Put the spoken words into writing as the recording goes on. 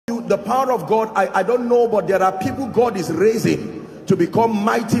the power of God, I don't know, but there are people God is raising to become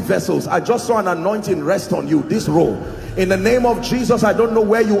mighty vessels. I just saw an anointing rest on you, this row. In the name of Jesus, I don't know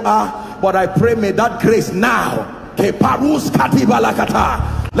where you are, but I pray may that grace now, let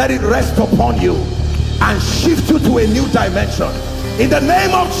it rest upon you and shift you to a new dimension. In the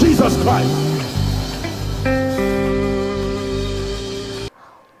name of Jesus Christ.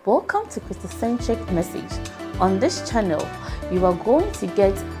 Welcome to Christocentric Message. On this channel, you are going to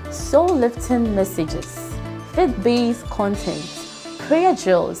get soul-lifting messages, faith-based content, prayer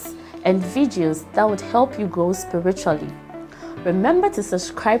drills, and videos that would help you grow spiritually. Remember to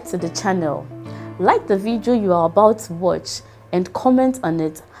subscribe to the channel, like the video you are about to watch, and comment on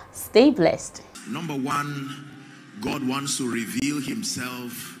it. Stay blessed. Number one, God wants to reveal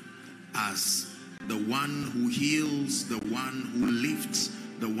himself as the one who heals, the one who lifts,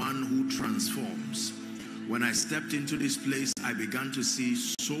 the one who transforms. When I stepped into this place, I began to see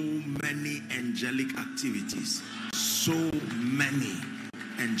so many angelic activities. So many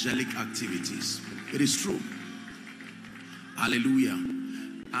angelic activities. It is true. Hallelujah.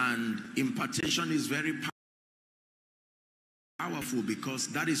 And impartation is very powerful, because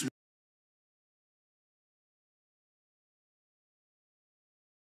that is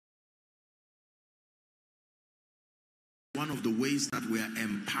one of the ways that we are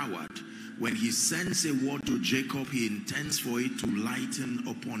empowered. When he sends a word to Jacob, he intends for it to lighten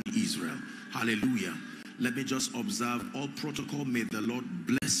upon Israel. Hallelujah. Let me just observe all protocol. May the Lord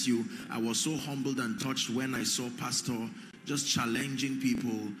bless you. I was so humbled and touched when I saw Pastor just challenging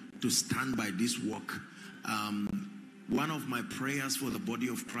people to stand by this work. One of my prayers for the body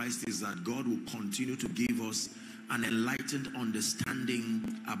of Christ is that God will continue to give us an enlightened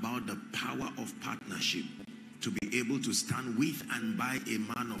understanding about the power of partnership, to be able to stand with and by a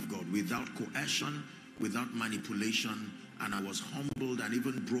man of God without coercion, without manipulation. And I was humbled and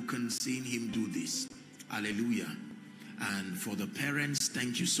even broken seeing him do this. Hallelujah. And for the parents,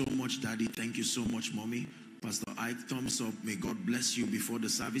 thank you so much, Daddy. Thank you so much, Mommy. Pastor Ike, thumbs up. May God bless you. Before the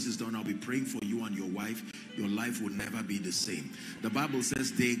service is done, I'll be praying for you and your wife. Your life will never be the same. The Bible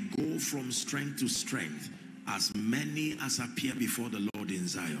says they go from strength to strength, as many as appear before the Lord in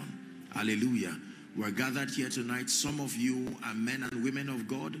Zion. Hallelujah. We're gathered here tonight. Some of you are men and women of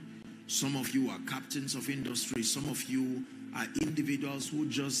God. Some of you are captains of industry. Some of you are individuals who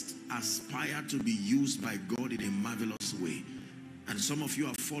just aspire to be used by God in a marvelous way. And some of you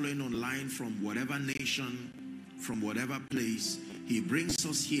are following online from whatever nation, from whatever place. He brings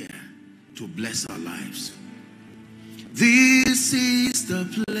us here to bless our lives. This is the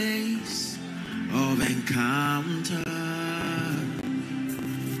place of encounter.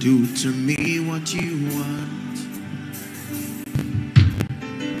 Do to me what you want.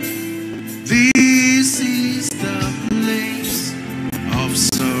 This is the place of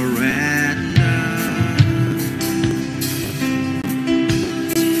surrender.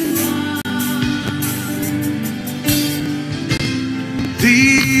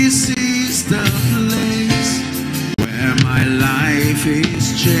 This is the place where my life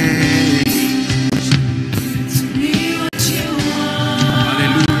is changed.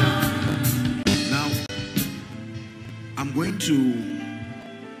 I'm going to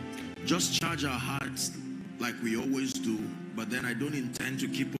just charge our hearts like we always do, but then I don't intend to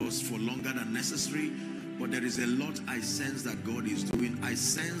keep us for longer than necessary. But there is a lot I sense that God is doing. I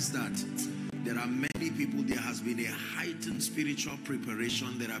sense that there are many people, there has been a heightened spiritual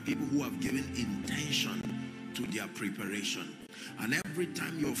preparation. There are people who have given intention to their preparation. And every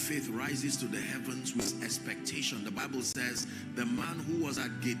time your faith rises to the heavens with expectation, the Bible says the man who was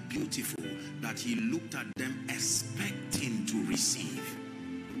at Gate Beautiful, that he looked at them expecting to receive.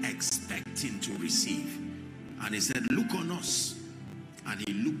 Expecting to receive. And he said, look on us. And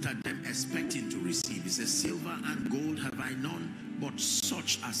he looked at them expecting to receive. He said, silver and gold have I none, but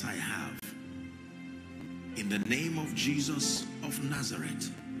such as I have. In the name of Jesus of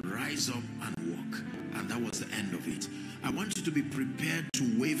Nazareth, rise up and walk. And that was the end of it. I want you to be prepared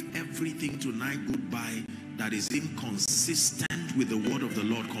to wave everything tonight goodbye that is inconsistent with the word of the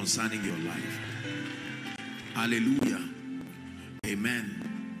Lord concerning your life. Hallelujah. Amen.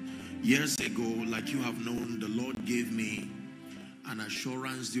 Years ago, like you have known, the Lord gave me an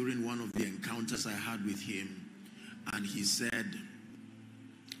assurance during one of the encounters I had with him. And he said,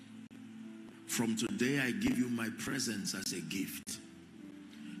 from today I give you my presence as a gift.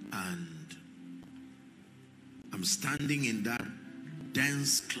 And I'm standing in that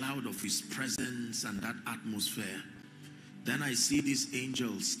dense cloud of his presence and that atmosphere. Then I see this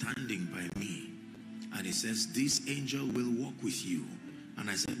angel standing by me. And he says, this angel will walk with you. And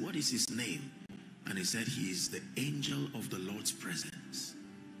I said, what is his name? And he said, he is the angel of the Lord's presence.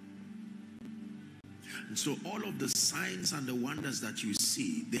 So all of the signs and the wonders that you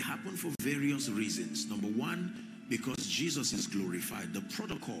see, they happen for various reasons. Number one, because Jesus is glorified. The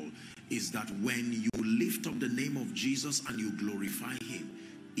protocol is that when you lift up the name of Jesus and you glorify him,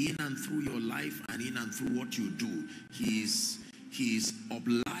 in and through your life and in and through what you do, he is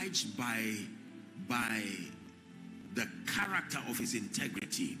obliged by the character of his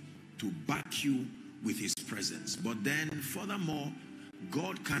integrity to back you with his presence. But then furthermore,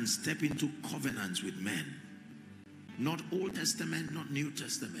 God can step into covenants with men. Not Old Testament, not New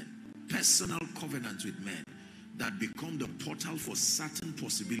Testament. Personal covenants with men that become the portal for certain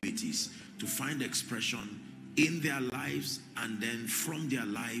possibilities to find expression in their lives and then from their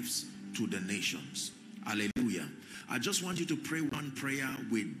lives to the nations. Hallelujah. I just want you to pray one prayer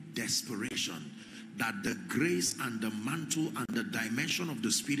with desperation, that the grace and the mantle and the dimension of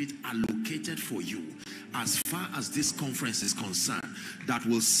the Spirit allocated for you as far as this conference is concerned, that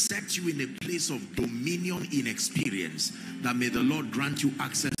will set you in a place of dominion in experience, that may the Lord grant you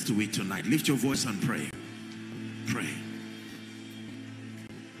access to it tonight. Lift your voice and pray. Pray.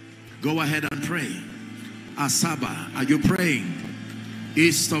 Go ahead and pray. Asaba, are you praying?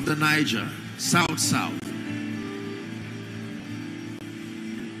 East of the Niger, south.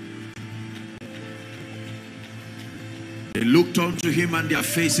 They looked unto him and their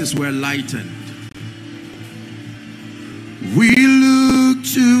faces were lightened. We look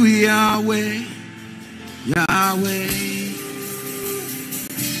to Yahweh, Yahweh.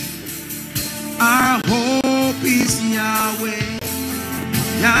 Our hope is Yahweh,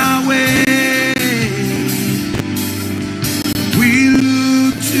 Yahweh. We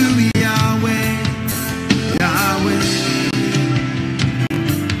look to Yahweh, Yahweh.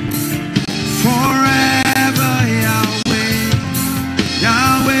 Forever Yahweh,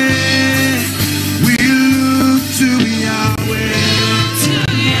 Yahweh. We look to Yahweh,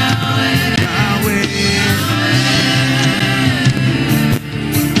 Yahweh.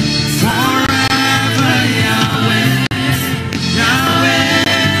 Forever Yahweh, Yahweh.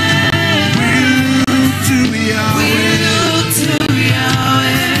 We look to Yahweh.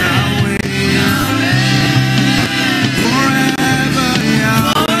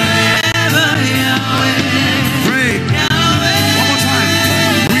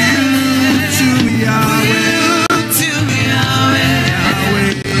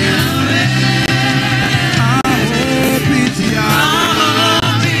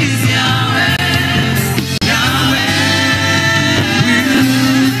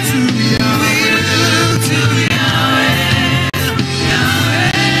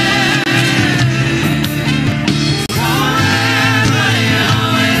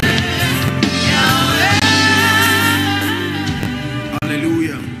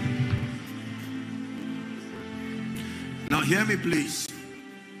 Please,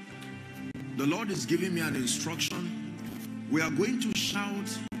 the Lord is giving me an instruction. We are going to shout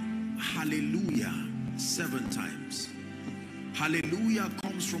hallelujah 7 times. Hallelujah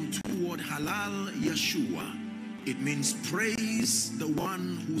comes from 2 words, halal Yeshua. It means praise the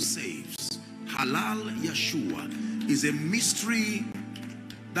one who saves. Halal Yeshua is a mystery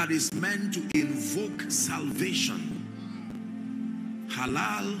that is meant to invoke salvation.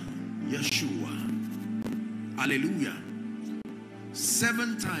 Halal Yeshua. Hallelujah.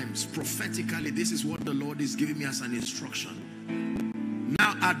 7 times prophetically, this is what the Lord is giving me as an instruction.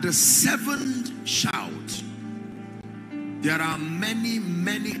 Now at the 7th shout, there are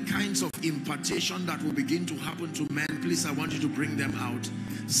many kinds of impartation that will begin to happen to men. Please, I want you to bring them out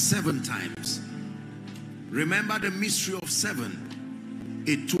 7 times. Remember the mystery of 7.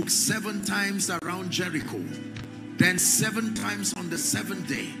 It took 7 times around Jericho, then 7 times on the 7th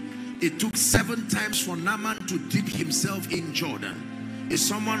day. It took 7 times for Naaman to dip himself in Jordan. Is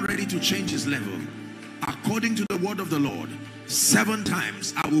someone ready to change his level? According to the word of the Lord, 7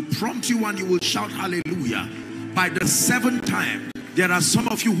 times. I will prompt you and you will shout hallelujah. By the 7th time, there are some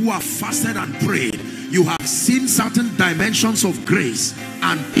of you who have fasted and prayed. You have seen certain dimensions of grace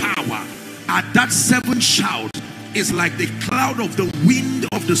and power. At that 7th shout, it's like the cloud of the wind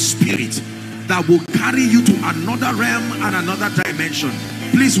of the Spirit that will carry you to another realm and another dimension.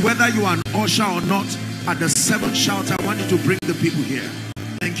 Please, whether you are an usher or not, at the 7th shout, I want you to bring the people here.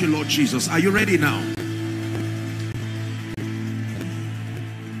 Thank you, Lord Jesus. Are you ready now?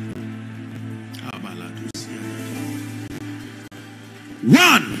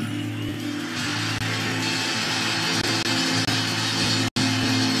 One.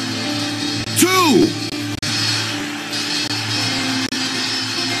 2.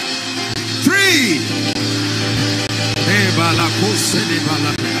 3.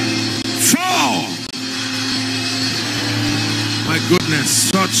 4. My goodness,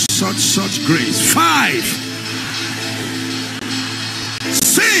 such Such grace. 5,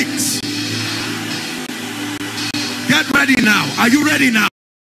 6. Get ready now. Are you ready now?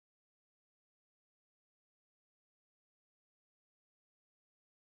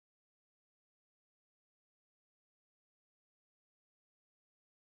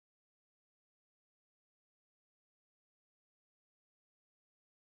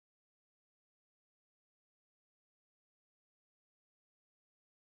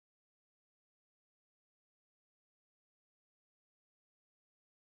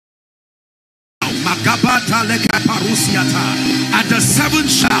 At the 7th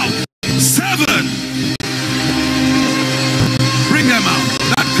shout, 7. Bring them out.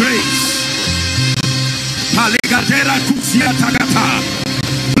 That grace.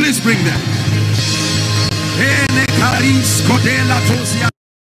 Please bring them.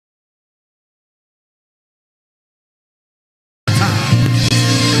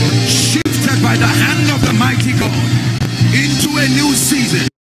 Shifted by the hand of the mighty God into a new season.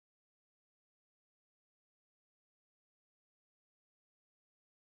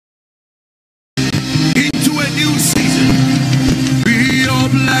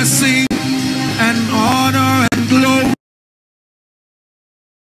 Blessing and honor and glory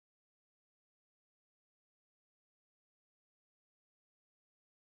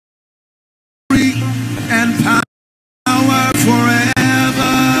and power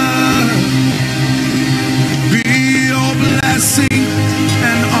forever. Be your blessing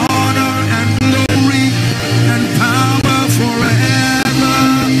and honor and glory and power forever.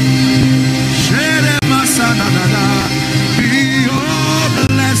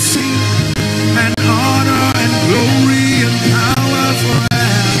 Blessing and honor and glory and power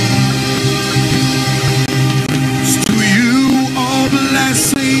forever. It's to you all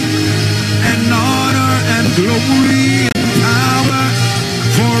blessing and honor and glory and power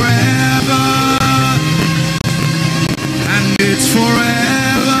forever. And it's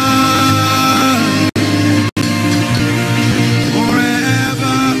forever.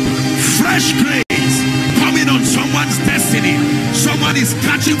 Forever. Fresh grace coming on someone's destiny. Someone is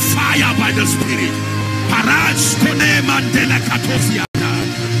catching fire by the Spirit.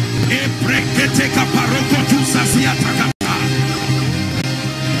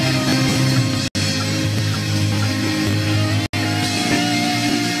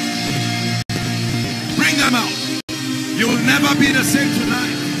 Bring them out. You'll never be the same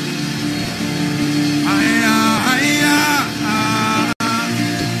tonight.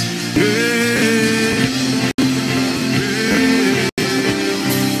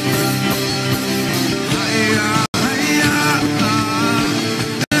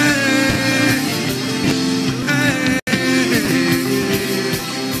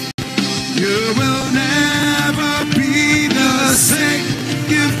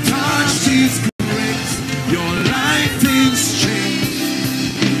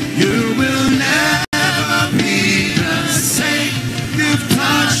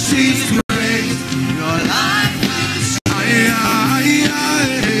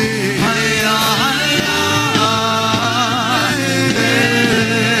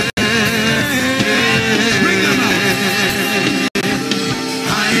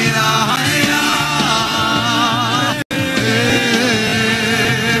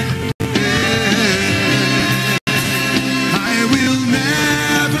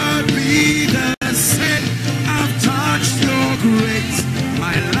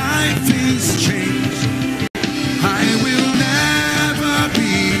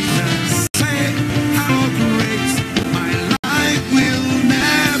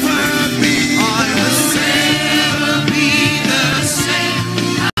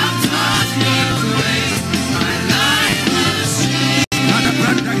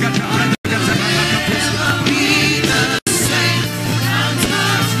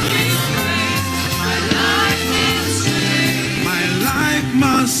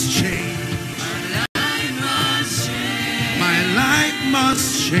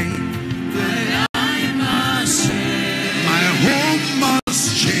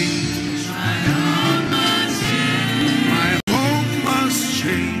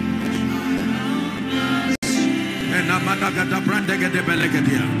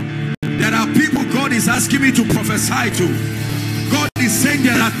 There are people God is asking me to prophesy to. God is saying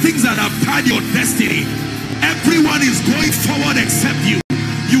there are things that have tied your destiny. Everyone is going forward except you.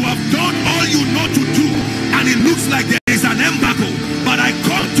 You have done all you know to do, and it looks like there is an embargo. But I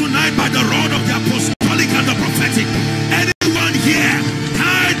come tonight by the rod of the apostolic and the prophetic. Anyone here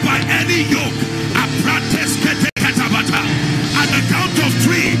tied by any yoke, at the count of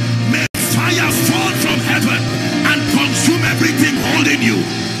 3, may fire fall from heaven and consume everything holding you.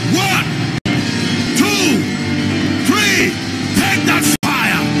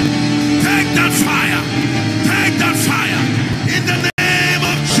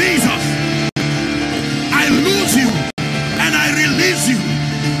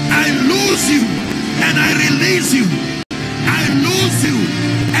 lose you. I lose you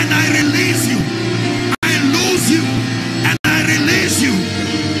and I release you. I lose you and I release you.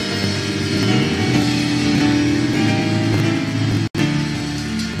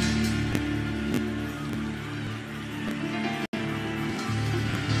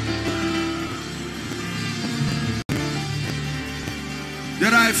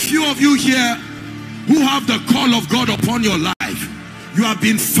 There are a few of you here who have the call of God upon your life. You have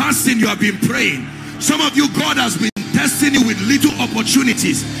been fasting, you have been praying. Some of you, God has been testing you with little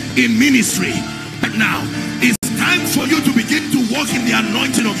opportunities in ministry. But now, it's time for you to begin to walk in the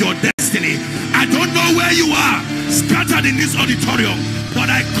anointing of your destiny. I don't know where you are, scattered in this auditorium,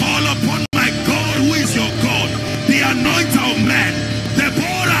 but I call upon my God who is your God, the anointer of men,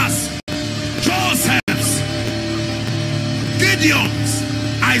 Deborahs, Josephs, Gideons.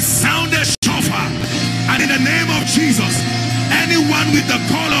 I sound a shofar, and in the name of Jesus, anyone with the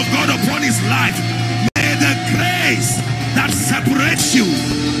call of God upon his life, may the grace that separates you,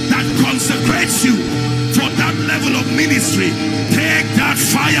 that consecrates you for that level of ministry, take that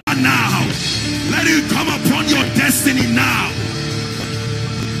fire now. Let it come upon your destiny now.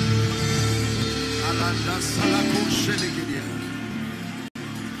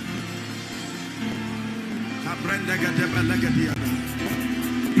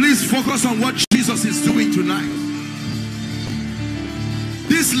 Please focus on what Jesus is doing tonight.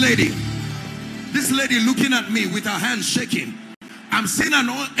 This lady looking at me with her hands shaking. I'm seeing an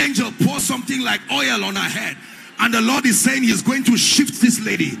angel pour something like oil on her head, and the Lord is saying he's going to shift this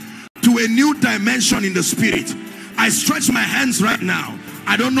lady to a new dimension in the spirit. I stretch my hands right now.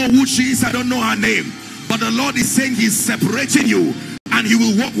 I don't know who she is, I don't know her name, but the Lord is saying he's separating you, and he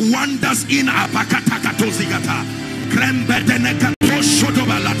will work wonders in Abakatakatozigata.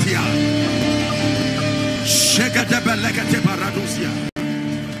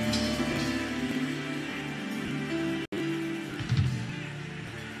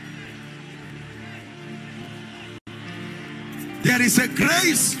 There is a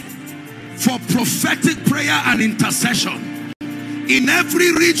grace for prophetic prayer and intercession. In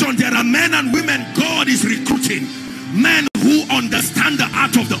every region there are men and women God is recruiting. Men who understand the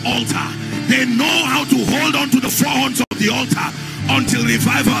art of the altar. They know how to hold on to the four horns of the altar until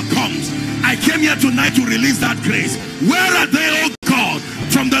revival comes. I came here tonight to release that grace. Where are they, oh God?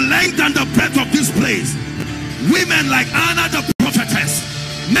 From the length and the breadth of this place. Women like Anna the prophetess.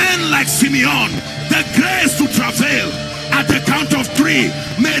 Men like Simeon. The grace to travail. At the count of 3,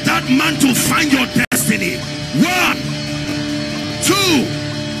 may that mantle find your destiny. 1, 2,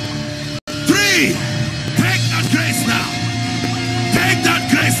 3. Take that grace now. Take that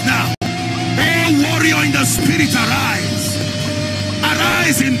grace now. Oh, warrior in the spirit, arise.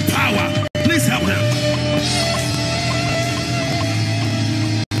 Arise in power. Please help them.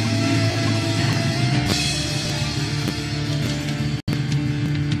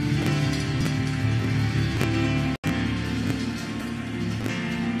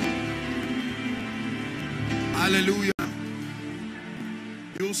 Hallelujah.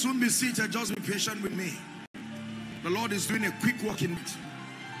 You'll soon be seated. Just be patient with me. The Lord is doing a quick work in it.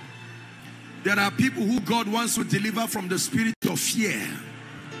 There are people who God wants to deliver from the spirit of fear.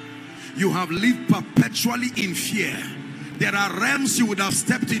 You have lived perpetually in fear. There are realms you would have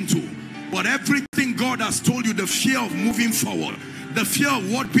stepped into, but everything God has told you, the fear of moving forward, the fear of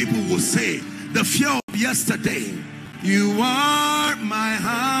what people will say, the fear of yesterday. You are my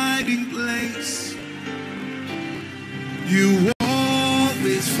hiding place. You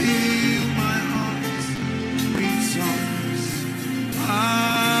always fill my heart with songs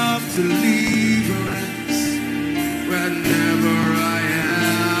of deliverance. Whenever I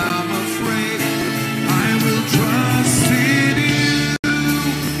am afraid, I will trust in you.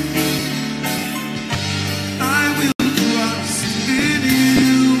 I will trust in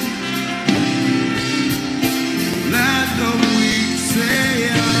you. Let the weak say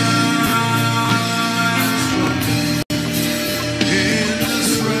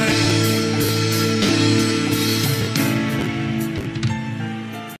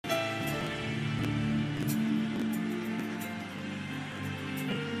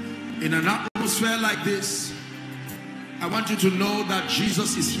in an atmosphere like this, I want you to know that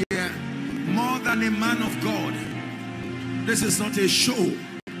Jesus is here more than a man of God. This is not a show.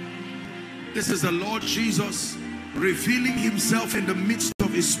 This is the Lord Jesus revealing himself in the midst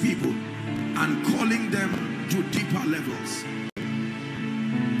of his people and calling them to deeper levels.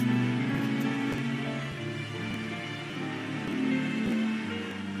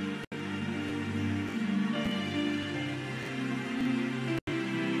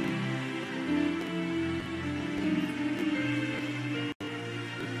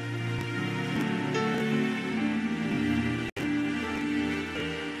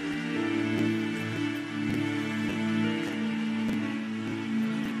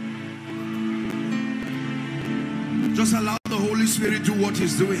 Just allow the Holy Spirit do what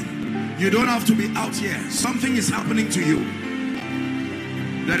he's doing. You don't have to be out here. Something is happening to you.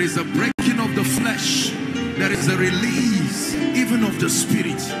 There is a breaking of the flesh. There is a release even of the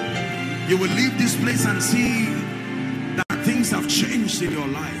spirit. You will leave this place and see that things have changed in your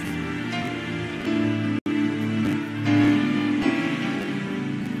life.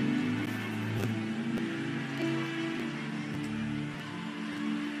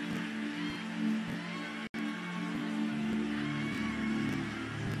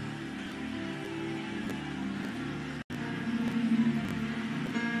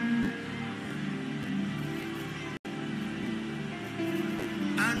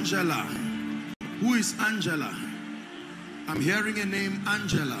 Angela. Who is Angela? I'm hearing a name,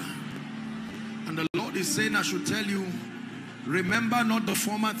 Angela. And the Lord is saying I should tell you, remember not the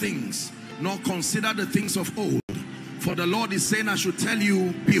former things, nor consider the things of old. For the Lord is saying I should tell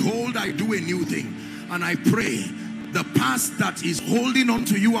you, behold, I do a new thing. And I pray the past that is holding on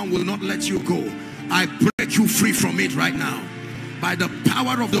to you and will not let you go, I break you free from it right now. By the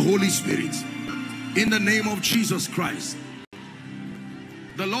power of the Holy Spirit. In the name of Jesus Christ.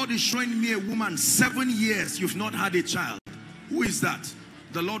 The Lord is showing me a woman, 7 years you've not had a child. Who is that?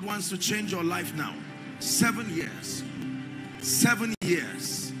 The Lord wants to change your life now. 7 years. 7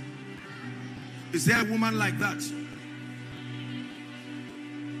 years. Is there a woman like that?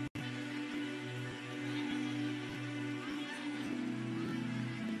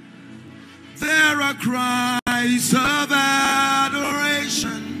 There are cries of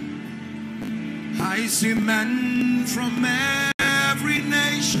adoration. I see men from every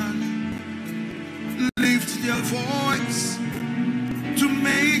nation lift their voice to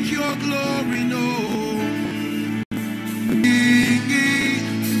make your glory known.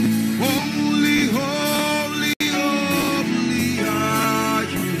 Holy, holy, holy are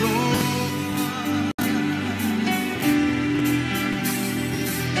you, Lord.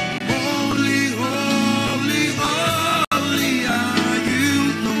 Holy, holy, holy are you,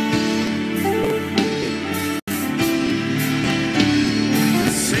 Lord.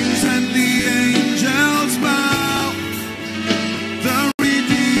 The saints and the angels bow, the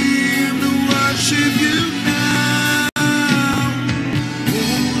redeemed worship you now.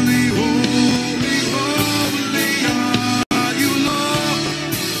 Holy, holy, holy are you, Lord.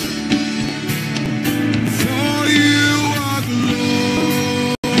 For you are glorious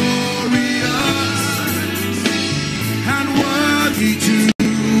and worthy to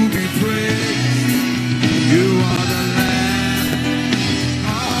be praised. You are the Lamb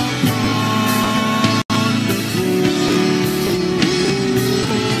upon the throne.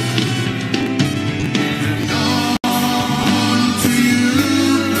 And unto you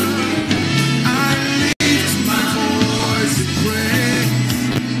I lift my voice in praise.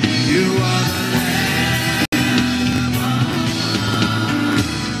 You are the Lamb.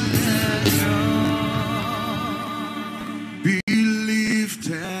 Be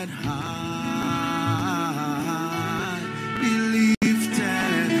lifted high. Be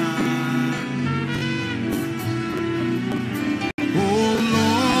lifted high. Oh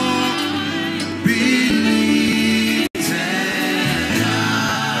Lord, be lifted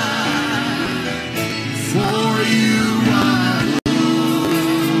high. For you are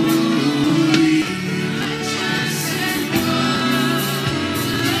holy.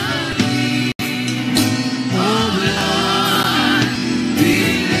 Oh Lord, be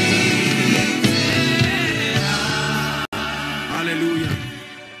lifted high. Hallelujah.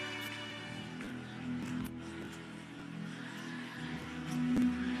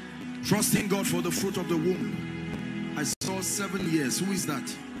 Trusting God for the fruit of the womb. I saw 7 years. Who is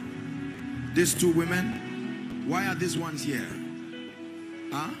that? These two women. Why are these ones here?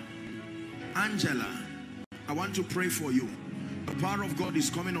 Huh? Angela, I want to pray for you. The power of God is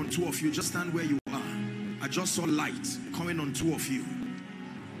coming on two of you. Just stand where you are. I just saw light coming on two of you.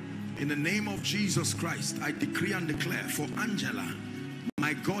 In the name of Jesus Christ, I decree and declare for Angela,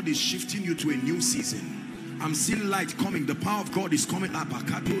 my God is shifting you to a new season. I'm seeing light coming. The power of God is coming up. Let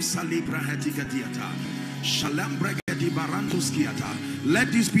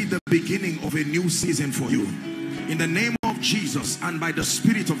this be the beginning of a new season for you. In the name of Jesus and by the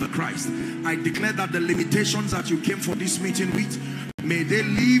Spirit of the Christ, I declare that the limitations that you came for this meeting with, may they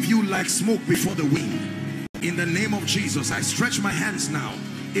leave you like smoke before the wind. In the name of Jesus, I stretch my hands now,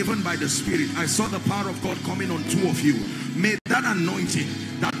 even by the Spirit. I saw the power of God coming on two of you. May that anointing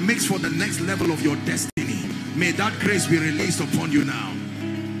that makes for the next level of your destiny, may that grace be released upon you now.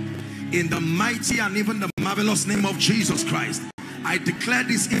 In the mighty and even the marvelous name of Jesus Christ, I declare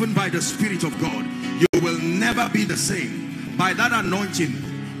this even by the Spirit of God. You will never be the same. By that anointing,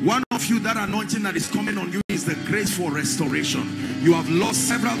 One of you, that anointing that is coming on you is the grace for restoration. You have lost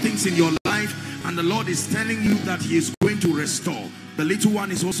several things in your life, and the Lord is telling you that he is going to restore. The little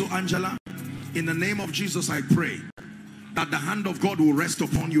one is also Angela. In the name of Jesus, I pray that the hand of God will rest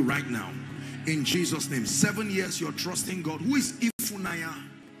upon you right now. In Jesus' name. 7 years you're trusting God. Who is Ifunaya?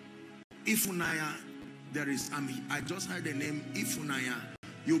 Ifunaya. There is, I just heard the name Ifunaya.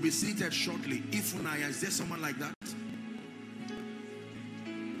 You'll be seated shortly. Ifunaya, is there someone like that?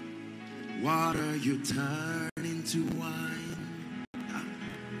 Water you turn into wine.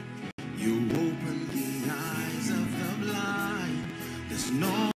 You open the eyes of the blind. There's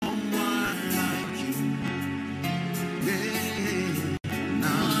no one like you. Yeah,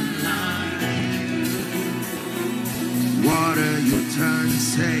 none like you. Water you turn,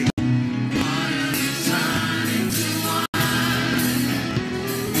 say. Water you turn into wine.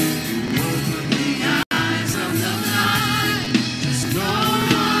 You open the eyes of the blind. There's no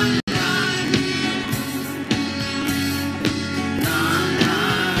one like you. None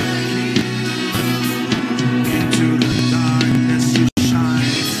like you. Into the darkness you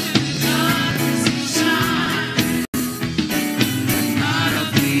shine. Darkness you shine. And out of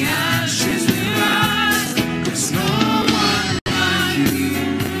the ashes we rise. There's no one like you.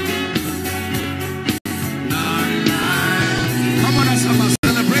 None like you. Come on, let's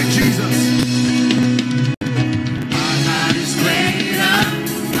celebrate Jesus. Our God is greater.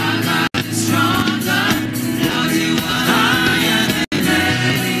 Our God is stronger. Lord, you are higher than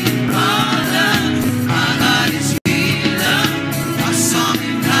any other. Our God is healer. Awesome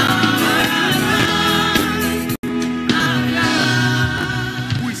in power.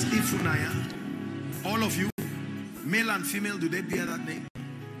 Who is Ifunaya? All of you, male and female, do they bear that name?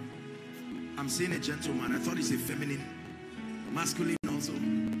 I'm seeing a gentleman. I thought it's a feminine. Masculine also.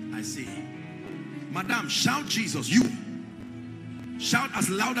 I see. Madam, shout Jesus. You. Shout as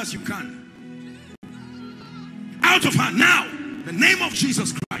loud as you can. Out of her now. In the name of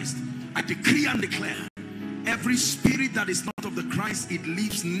Jesus Christ, I decree and declare, every spirit that is not of the Christ, it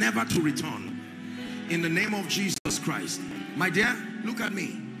leaves never to return. In the name of Jesus Christ. My dear, look at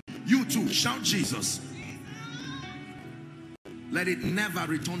me. You too, shout Jesus. Let it never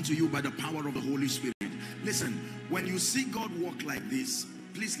return to you by the power of the Holy Spirit. Listen, when you see God walk like this,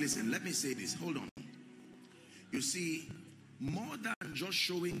 please listen, let me say this, hold on. You see, more than just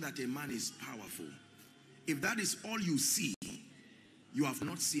showing that a man is powerful, if that is all you see, you have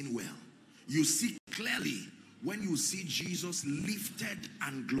not seen well. You see clearly when you see Jesus lifted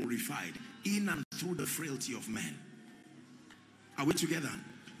and glorified in and through the frailty of man. Are we together?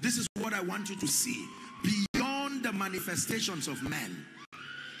 This is what I want you to see. Beyond the manifestations of men,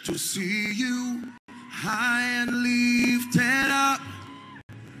 to see you high and lifted up.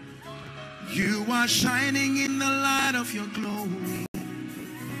 You are shining in the light of your glory.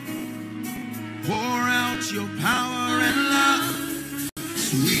 Pour out your power and love.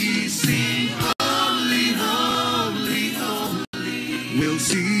 We sing holy, holy, holy. We'll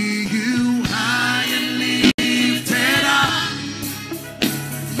see you high and lifted up.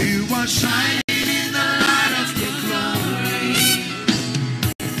 You are shining in the light of your glory.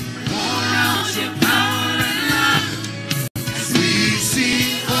 Pour out your power and love. As we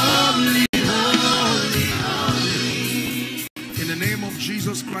sing holy, holy, holy. In the name of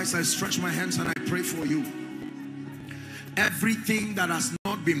Jesus Christ, I stretch my hands and I pray for you. Everything that has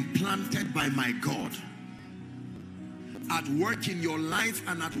not been planted by my God at work in your life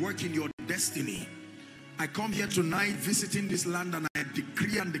and at work in your destiny, I come here tonight visiting this land, and I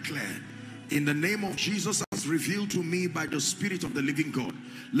decree and declare, in the name of Jesus as revealed to me by the Spirit of the living God,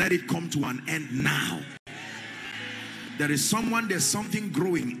 let it come to an end now. There is someone, there's something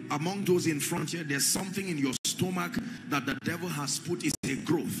growing among those in front here. There's something in your stomach that the devil has put. Is a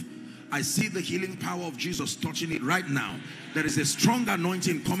growth. I see the healing power of Jesus touching it right now. There is a strong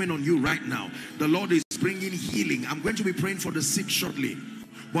anointing coming on you right now. The Lord is bringing healing. I'm going to be praying for the sick shortly.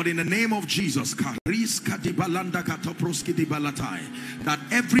 But in the name of Jesus, that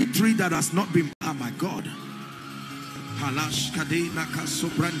every tree that has not been, oh my God,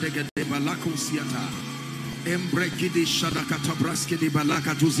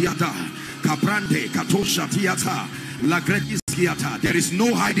 there is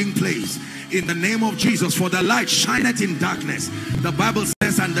no hiding place in the name of Jesus, for the light shineth in darkness. The Bible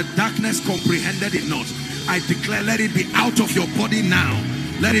says, and the darkness comprehended it not. I declare, let it be out of your body now.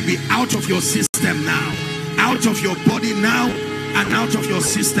 Let it be out of your system now. Out of your body now and out of your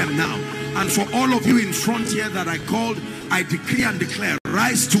system now. And for all of you in front here that I called, I decree and declare,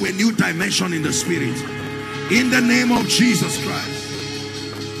 rise to a new dimension in the spirit. In the name of Jesus Christ.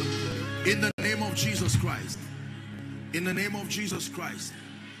 In the name of Jesus Christ. In the name of Jesus Christ.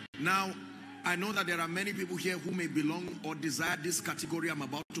 Now, I know that there are many people here who may belong or desire this category I'm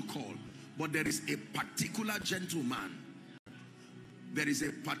about to call, but there is a particular gentleman. There is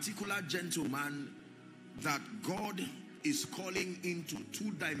a particular gentleman that God is calling into two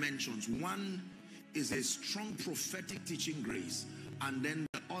dimensions. One is a strong prophetic teaching grace, and then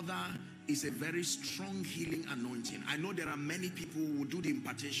the other is a very strong healing anointing. I know there are many people who do the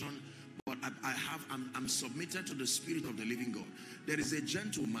impartation, but I'm submitted to the Spirit of the living God. There is a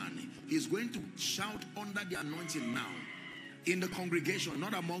gentleman. He's going to shout under the anointing now in the congregation,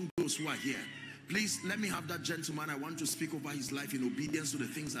 not among those who are here. Please let me have that gentleman. I want to speak over his life in obedience to the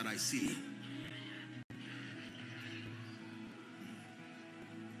things that I see.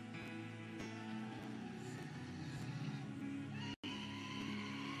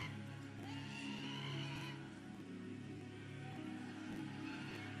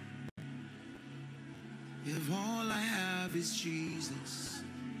 If all I have is Jesus,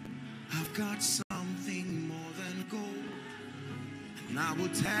 I've got something more than gold, and I will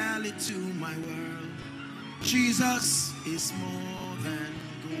tell it to my world. Jesus is more than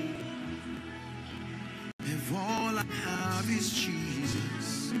gold. If all I have is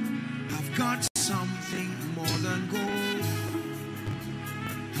Jesus, I've got something more than gold.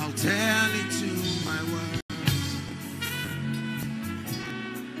 I'll tell it to my world.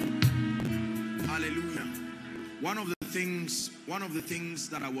 Hallelujah. One of the things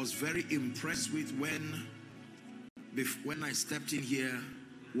that I was very impressed with when I stepped in here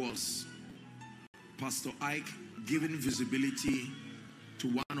was Pastor Ike giving visibility to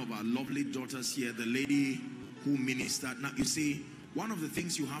one of our lovely daughters here, the lady who ministered. Now, you see, one of the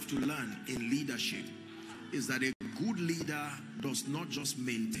things you have to learn in leadership is that a good leader does not just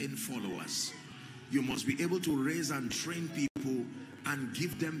maintain followers. You must be able to raise and train people and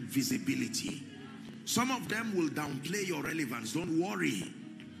give them visibility. Some of them will downplay your relevance. Don't worry.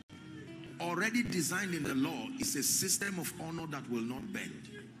 Already designed in the law is a system of honor that will not bend.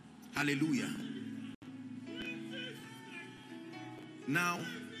 Hallelujah. Now,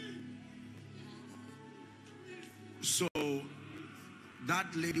 so that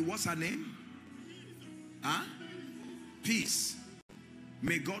lady, what's her name? Huh? Peace.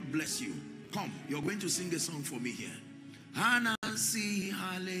 May God bless you. Come, you're going to sing a song for me here. Anansi,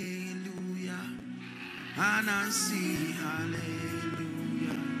 hallelujah. Anansi,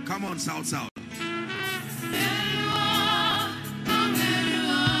 hallelujah. Come on, South.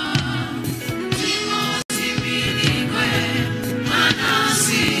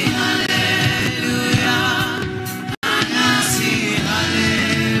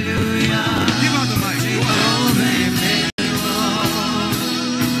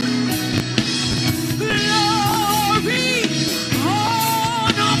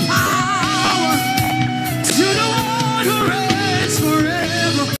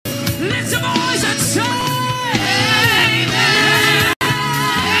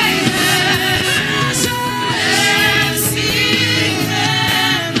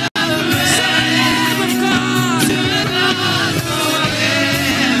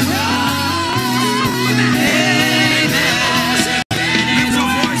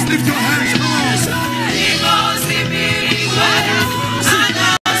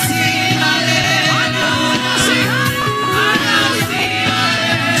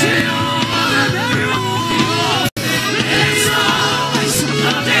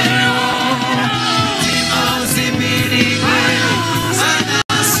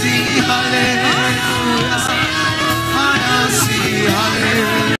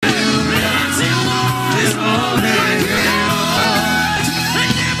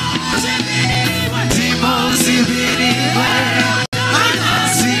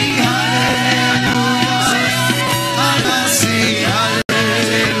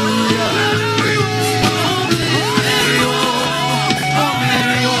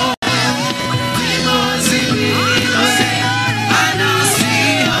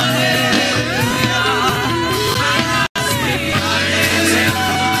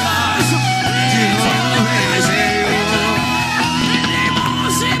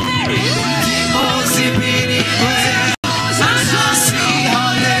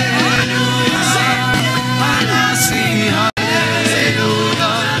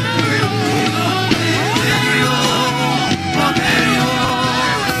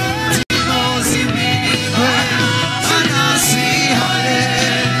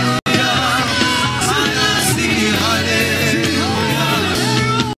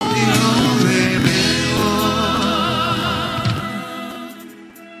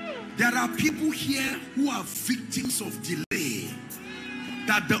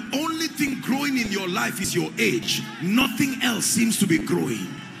 Is your age. Nothing else seems to be growing.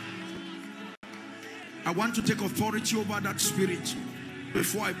 I want to take authority over that spirit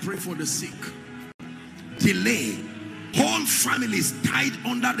before I pray for the sick. Delay. Whole families tied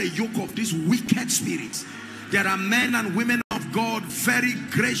under the yoke of these wicked spirits. There are men and women of God, very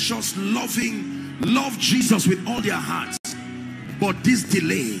gracious, loving, love Jesus with all their hearts. But this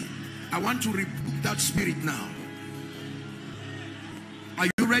delay, I want to rebuke that spirit now. Are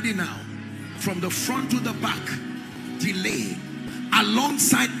you ready now? From the front to the back, delay.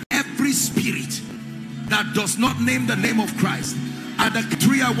 Alongside every spirit that does not name the name of Christ. At the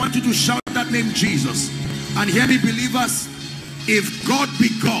tree, I want you to shout that name, Jesus. And hear me, believers, if God be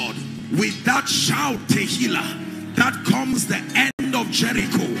God, with that shout, Tehillah, that comes the end of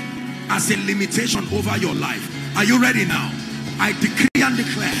Jericho as a limitation over your life. Are you ready now? I decree and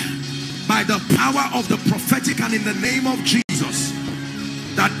declare by the power of the prophetic and in the name of Jesus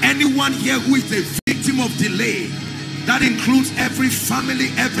that anyone here who is a victim of delay, that includes every family,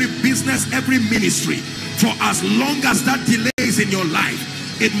 every business, every ministry, for as long as that delay is in your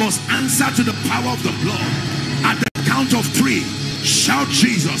life, it must answer to the power of the blood. At the count of 3, shout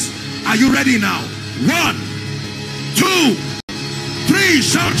Jesus. Are you ready now? 1, 2, 3,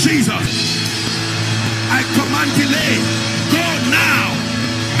 shout Jesus. I command delay, go now.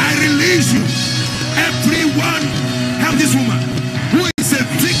 I release you. Everyone, help this woman who is a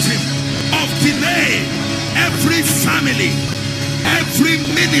victim of delay, every family, every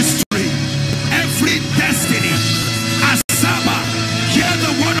ministry, every destiny. Asaba, hear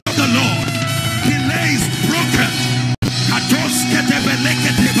the word of the Lord. Delay is broken.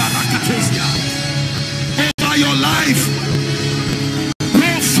 Over your life,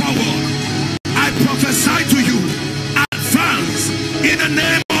 go forward. I prophesy to you, advance in the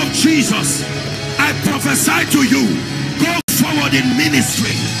name of Jesus. I prophesy to you, go forward in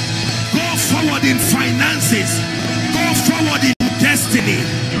ministry, go forward in finances, go forward in destiny.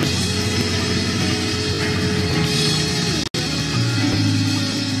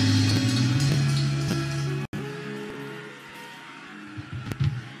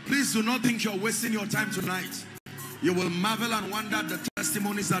 Please do not think you're wasting your time tonight. You will marvel and wonder at the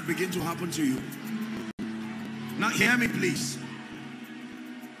testimonies that begin to happen to you. Now hear me, please.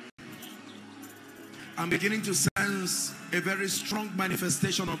 I'm beginning to sense a very strong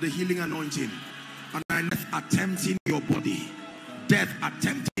manifestation of the healing anointing. And I'm attempting your body. Death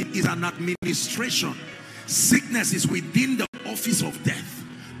attempting is an administration. Sickness is within the office of death.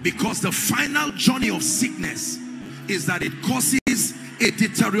 Because the final journey of sickness is that it causes a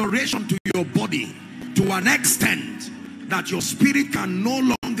deterioration to your body to an extent that your spirit can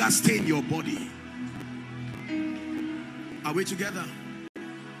no longer stay in your body. Are we together?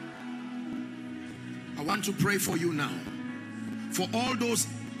 I want to pray for you now. For all those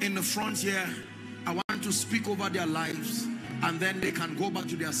in the front here, I want to speak over their lives and then they can go back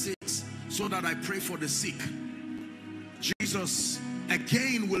to their seats so that I pray for the sick. Jesus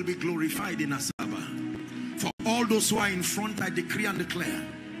again will be glorified in Asaba. For all those who are in front, I decree and declare,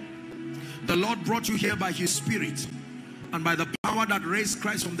 the Lord brought you here by his spirit and by the power that raised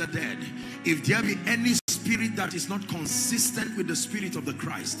Christ from the dead. If there be any spirit that is not consistent with the spirit of the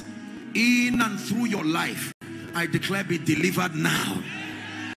Christ in and through your life, I declare be delivered now.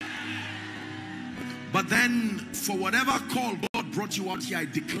 But then for whatever call God brought you out here, I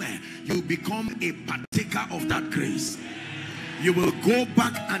declare you become a partaker of that grace. You will go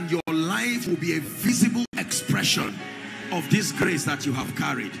back and your life will be a visible expression of this grace that you have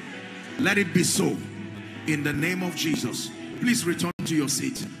carried. Let it be so in the name of Jesus. Please return to your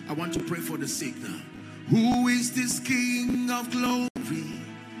seat. I want to pray for the sick now. Who is this King of glory?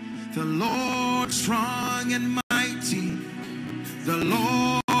 The Lord strong and mighty. The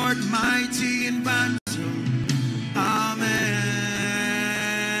Lord mighty in battle. Amen.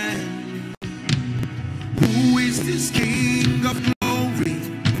 Who is this King of glory?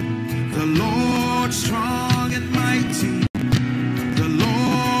 The Lord strong and mighty. The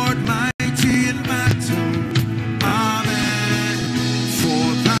Lord mighty in battle. Amen.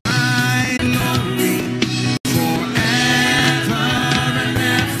 For thy glory forever and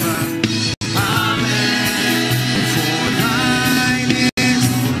ever. Amen. For thine is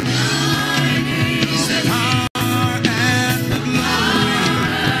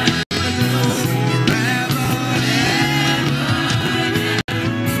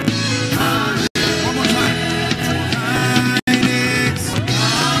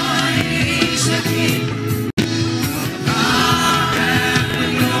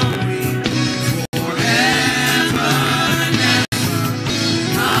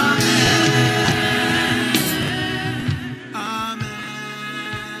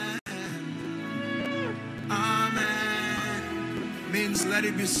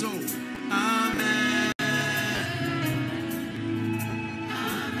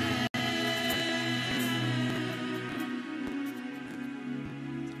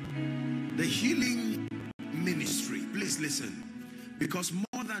The healing ministry, please listen, because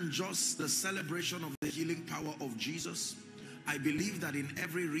more than just the celebration of the healing power of Jesus, I believe that in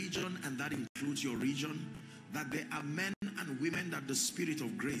every region, and that includes your region, that there are men and women that the Spirit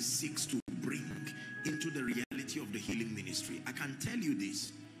of grace seeks to bring into the reality of the healing ministry. I can tell you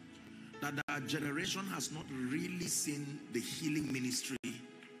this, that our generation has not really seen the healing ministry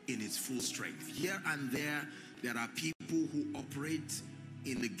in its full strength. Here and there are people who operate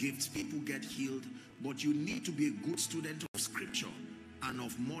in the gifts, people get healed, but you need to be a good student of scripture and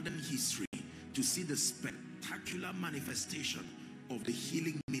of modern history to see the spectacular manifestation of the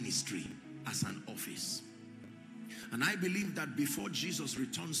healing ministry as an office. And I believe that before Jesus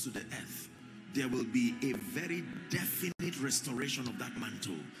returns to the earth, there will be a very definite restoration of that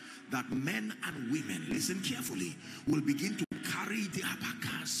mantle, that men and women, listen carefully, will begin to carry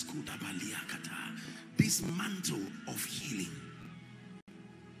this mantle of healing.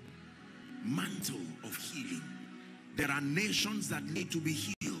 Mantle of healing. There are nations that need to be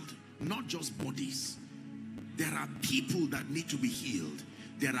healed, not just bodies. There are people that need to be healed.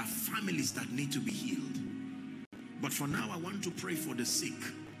 There are families that need to be healed. But for now, I want to pray for the sick.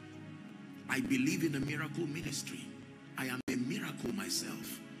 I believe in a miracle ministry. I am a miracle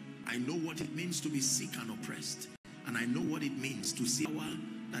myself. I know what it means to be sick and oppressed. And I know what it means to see power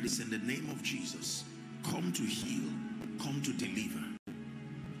that is in the name of Jesus. Come to heal, come to deliver.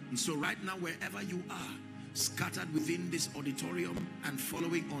 And so right now, wherever you are, scattered within this auditorium and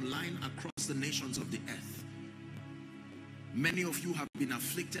following online across the nations of the earth, many of you have been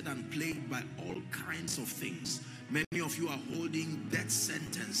afflicted and plagued by all kinds of things. Many of you are holding death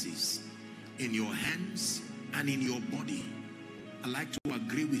sentences in your hands and in your body. I'd like to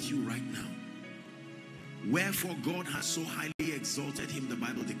agree with you right now. Wherefore God has so highly exalted him, the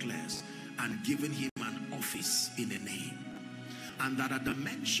Bible declares, and given him an office in a name. And that at the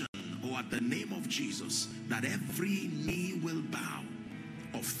mention or at the name of Jesus, that every knee will bow,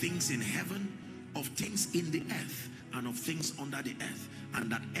 of things in heaven, of things in the earth, and of things under the earth,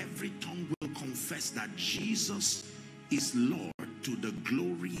 and that every tongue will confess that Jesus is Lord, to the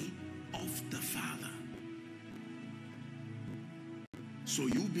glory of the Father. So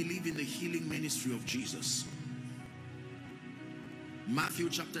you believe in the healing ministry of Jesus. Matthew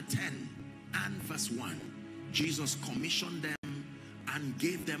chapter 10 and verse 1, Jesus commissioned them and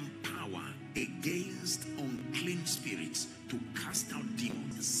gave them power against unclean spirits to cast out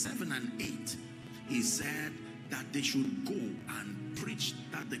demons. 7 and 8, he said that they should go and preach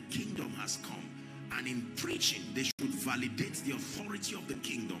that the kingdom has come. And in preaching, they should validate the authority of the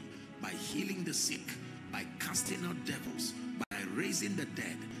kingdom by healing the sick, by casting out devils, by raising the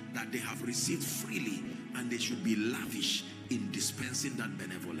dead, that they have received freely, and they should be lavish in dispensing that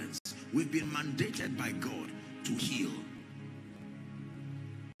benevolence. We've been mandated by God to heal.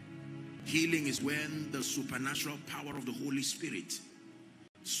 Healing is when the supernatural power of the Holy Spirit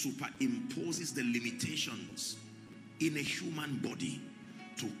superimposes the limitations in a human body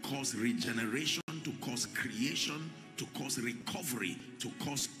to cause regeneration, to cause creation, to cause recovery, to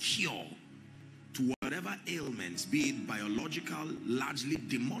cause cure to whatever ailments, be it biological, largely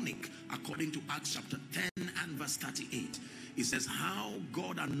demonic, according to Acts chapter 10 and verse 38. It says how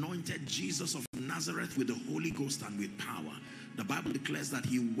God anointed Jesus of Nazareth with the Holy Ghost and with power. The Bible declares that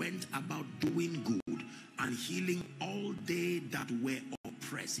he went about doing good and healing all they that were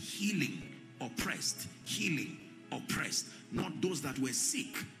oppressed. Healing, oppressed, healing, oppressed. Not those that were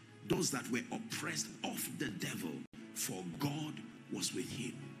sick, those that were oppressed of the devil, for God was with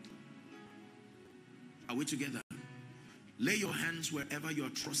him. Are we together? Lay your hands wherever you're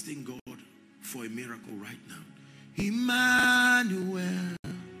trusting God for a miracle right now. Emmanuel,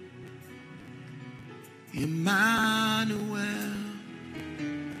 Emmanuel,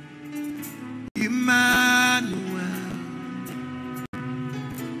 Emmanuel,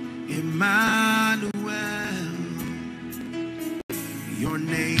 Emmanuel, your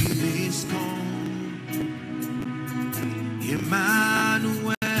name is called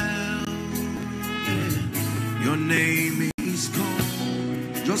Emmanuel, your name is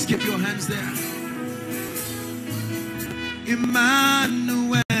called. Just keep your hands there.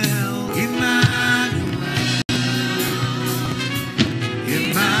 Emmanuel, Emmanuel,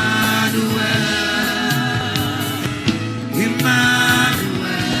 Emmanuel,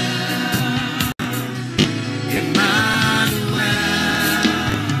 Emmanuel, Emmanuel,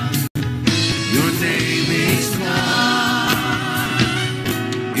 your name is called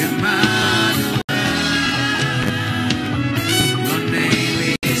Emmanuel, your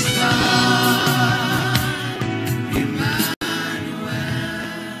name is called Emmanuel.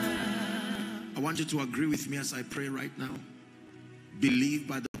 I want you to agree with me as I pray right now. Believe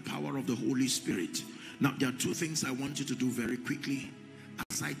by the power power of the Holy Spirit. Now, there are two things I want you to do very quickly.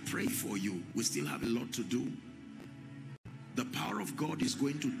 As I pray for you, we still have a lot to do. The power of God is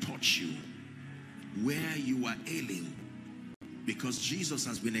going to touch you where you are ailing, because Jesus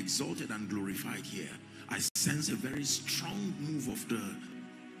has been exalted and glorified here. I sense a very strong move of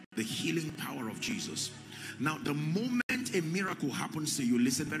the healing power of Jesus. Now, the moment a miracle happens to you,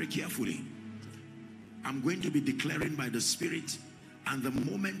 listen very carefully. I'm going to be declaring by the Spirit, and the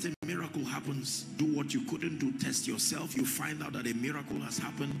moment a miracle happens, do what you couldn't do, test yourself. You find out that a miracle has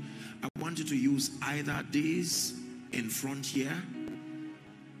happened. I want you to use either this in front here,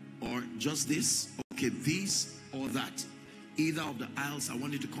 or just this, okay, this or that. Either of the aisles, I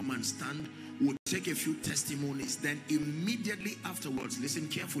want you to come and stand. We'll take a few testimonies. Then immediately afterwards, listen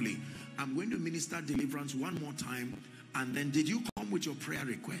carefully, I'm going to minister deliverance one more time. And then, did you come with your prayer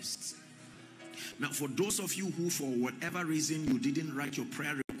requests? Now, for those of you who, for whatever reason, you didn't write your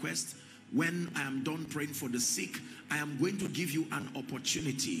prayer request, when I am done praying for the sick, I am going to give you an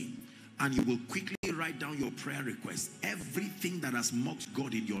opportunity, and you will quickly write down your prayer request. Everything that has mocked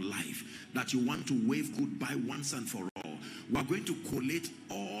God in your life, that you want to wave goodbye once and for all, we're going to collate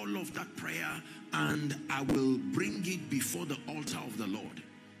all of that prayer, and I will bring it before the altar of the Lord.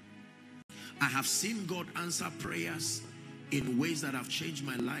 I have seen God answer prayers in ways that have changed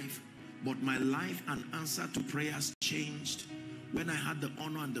my life. But my life and answer to prayers changed when I had the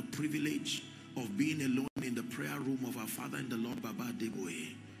honor and the privilege of being alone in the prayer room of our Father in the Lord, Baba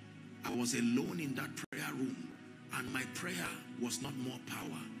Deboe. I was alone in that prayer room, and my prayer was not more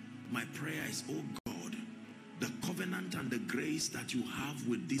power. My prayer is, oh God, the covenant and the grace that you have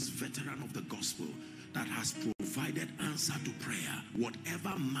with this veteran of the gospel that has provided answer to prayer,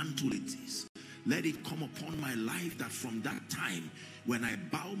 whatever mantle it is, let it come upon my life, that from that time, when I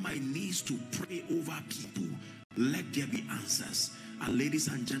bow my knees to pray over people, let there be answers. And ladies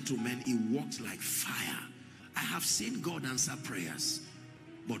and gentlemen, it walked like fire. I have seen God answer prayers,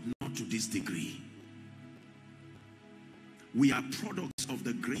 but not to this degree. We are products of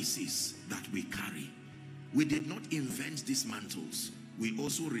the graces that we carry. We did not invent these mantles. We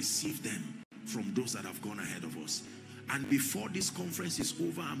also received them from those that have gone ahead of us. And before this conference is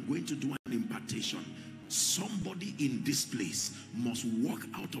over, I'm going to do an impartation. Somebody in this place must walk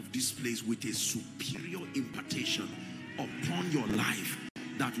out of this place with a superior impartation upon your life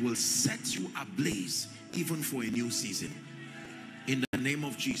that will set you ablaze even for a new season. In the name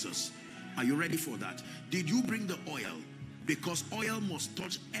of Jesus. Are you ready for that? Did you bring the oil? Because oil must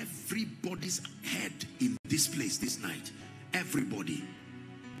touch everybody's head in this place this night. Everybody.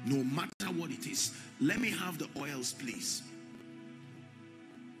 No matter what it is. Let me have the oils, please.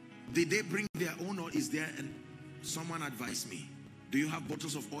 Did they bring their own, or is there someone advise me? Do you have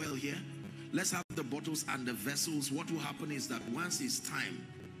bottles of oil here? Let's have the bottles and the vessels. What will happen is that once it's time,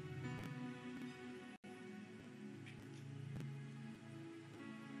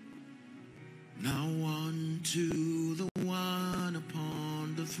 now unto the one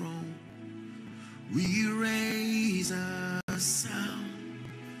upon the throne we raise a sound.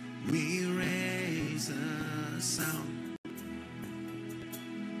 We raise a sound.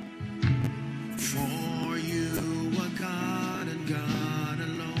 For you are God and God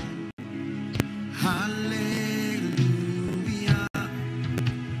alone. Hallelujah.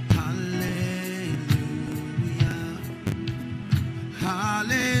 Hallelujah.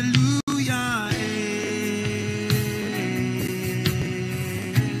 Hallelujah.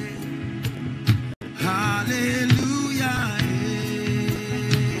 Hallelujah.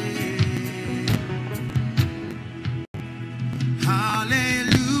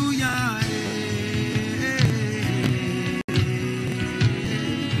 Hallelujah.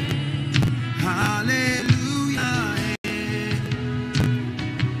 Hallelujah.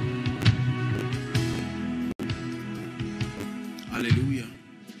 Hallelujah.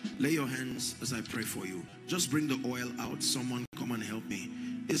 Lay your hands as I pray for you. Just bring the oil out. Someone come and help me.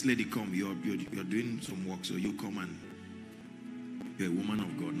 This lady come. You're doing some work, so you come, and you're a woman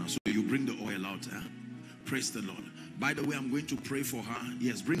of God now. So you bring the oil out. Praise the Lord. By the way, I'm going to pray for her.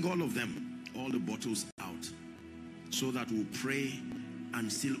 Yes, bring all of them, all the bottles out, so that we'll pray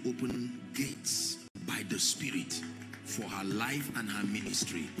and still open gates by the Spirit for her life and her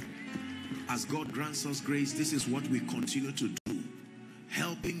ministry. As God grants us grace, this is what we continue to do,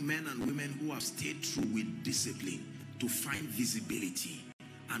 helping men and women who have stayed true with discipline to find visibility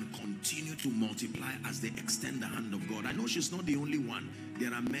and continue to multiply as they extend the hand of God. I know she's not the only one.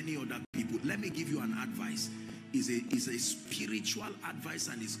 There are many other people. Let me give you an advice. Is a spiritual advice,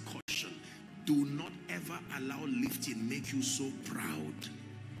 and is caution. Do not ever allow lifting make you so proud.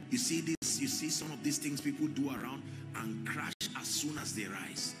 You see this, you see some of these things people do around and crash as soon as they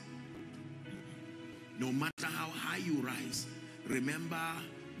rise. No matter how high you rise, remember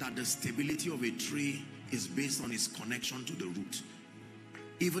that the stability of a tree is based on its connection to the root.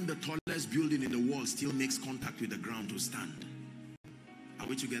 Even the tallest building in the world still makes contact with the ground to stand. Are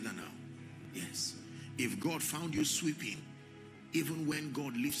we together now? Yes. If God found you sweeping, even when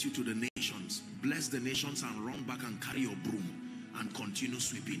God lifts you to the nations, bless the nations and run back and carry your broom and continue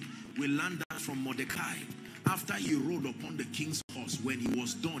sweeping. We learned that from Mordecai. After he rode upon the king's horse, when he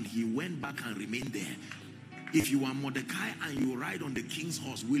was done, he went back and remained there. If you are Mordecai and you ride on the king's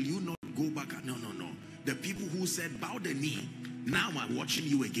horse, will you not go back? No, no, no. The people who said, bow the knee, now I'm watching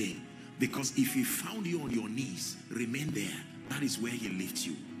you again. Because if he found you on your knees, remain there. That is where he lifts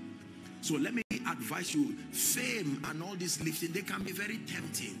you. So let me advise you, fame and all this lifting, they can be very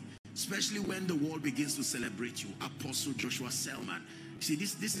tempting. Especially when the world begins to celebrate you. Apostle Joshua Selman. See,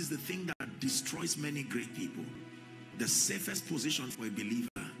 this is the thing that destroys many great people. The safest position for a believer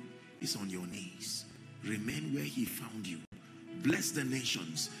is on your knees. Remain where he found you. Bless the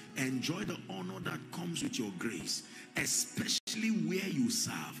nations. Enjoy the honor that comes with your grace, especially where you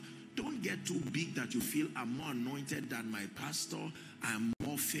serve. Don't get too big that you feel I'm more anointed than my pastor, I'm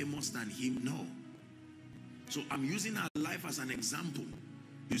more famous than him. No. So I'm using her life as an example.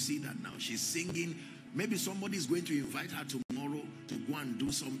 You see that now. She's singing. Maybe somebody is going to invite her tomorrow to go and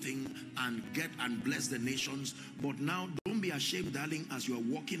do something and get and bless the nations. But now, don't be ashamed, darling, as you are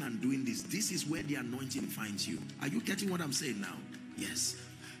walking and doing this. This is where the anointing finds you. Are you getting what I'm saying now? Yes.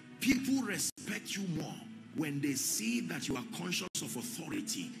 People respect you more when they see that you are conscious of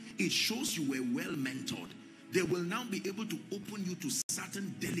authority. It shows you were well mentored. They will now be able to open you to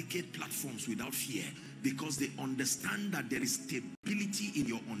certain delicate platforms without fear, because they understand that there is stability in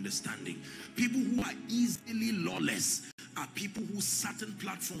your understanding. People who are easily lawless are people who certain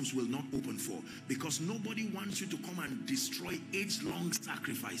platforms will not open for, because nobody wants you to come and destroy age-long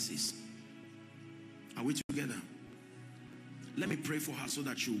sacrifices. Are we together? Let me pray for her so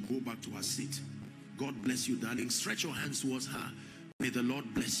that she will go back to her seat. God bless you, darling. Stretch your hands towards her. May the Lord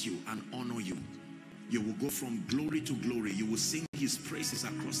bless you and honor you. You will go from glory to glory. You will sing his praises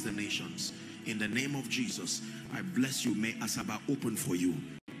across the nations. In the name of Jesus, I bless you. May Asaba open for you.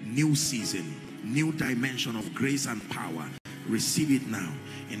 New season, new dimension of grace and power. Receive it now.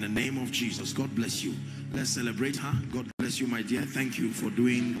 In the name of Jesus. God bless you. Let's celebrate her. God bless you, my dear. Thank you for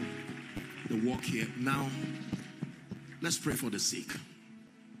doing the work here. Now, let's pray for the sick.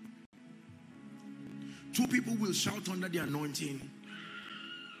 2 people will shout under the anointing.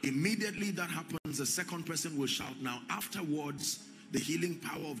 Immediately that happens, the second person will shout. Now, afterwards, the healing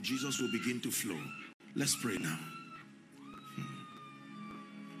power of Jesus will begin to flow. Let's pray now.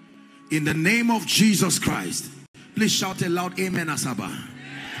 In the name of Jesus Christ, please shout a loud amen, Asaba.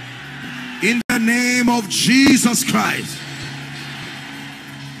 In the name of Jesus Christ.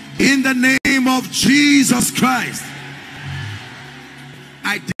 In the name of Jesus Christ,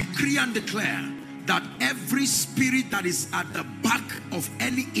 I decree and declare that every spirit that is at the back of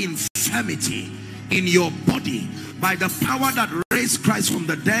any infirmity in your body, by the power that raised Christ from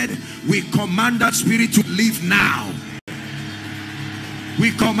the dead, we command that spirit to leave now.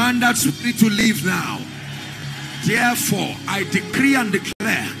 We command that spirit to leave now. Therefore, I decree and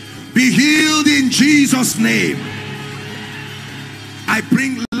declare, be healed in Jesus' name. I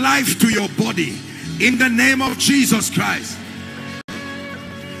bring life to your body in the name of Jesus Christ.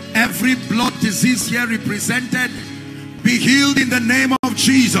 Every blood disease here represented, be healed in the name of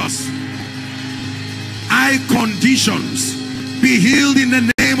Jesus. Eye conditions, be healed in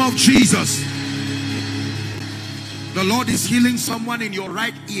the name of Jesus. The Lord is healing someone in your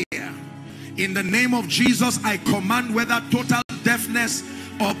right ear. In the name of Jesus, I command, whether total deafness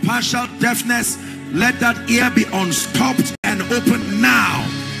or partial deafness, let that ear be unstopped and open now.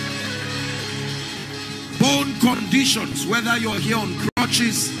 Bone conditions, whether you're here on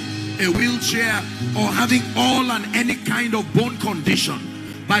crutches, a wheelchair, or having all and any kind of bone condition,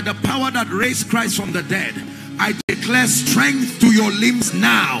 by the power that raised Christ from the dead, I declare strength to your limbs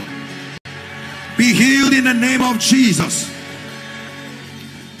now. Be healed in the name of Jesus.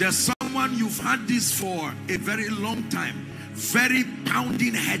 There's someone, you've had this for a very long time. Very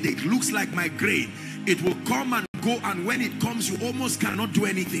pounding headache, looks like migraine. It will come and go, and when it comes, you almost cannot do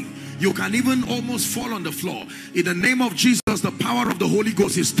anything. You can even almost fall on the floor. In the name of Jesus, the power of the Holy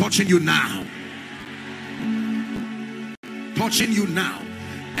Ghost is touching you now. Touching you now.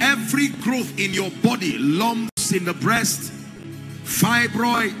 Every growth in your body, lumps in the breast,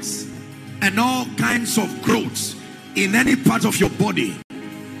 fibroids, and all kinds of growths in any part of your body,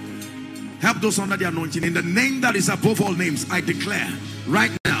 help those under the anointing. In the name that is above all names, I declare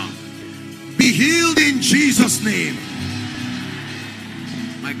right now, be healed in Jesus' name.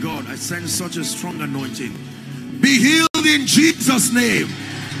 My God, I sense such a strong anointing. Be healed in Jesus' name.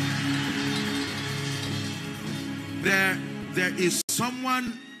 There is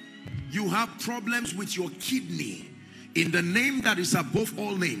someone, you have problems with your kidney. In the name that is above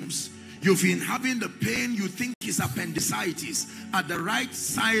all names, you've been having the pain you think is appendicitis at the right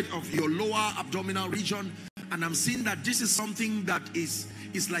side of your lower abdominal region. And I'm seeing that this is something that is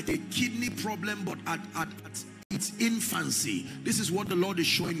like a kidney problem, but at its infancy. This is what the Lord is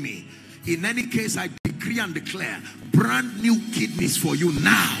showing me. In any case, I decree and declare brand new kidneys for you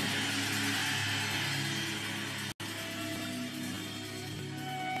now.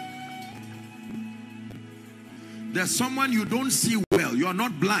 There's someone you don't see well. You are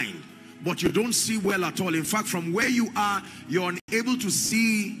not blind, but you don't see well at all. In fact, from where you are, you're unable to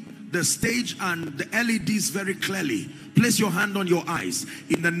see the stage and the LEDs very clearly. Place your hand on your eyes.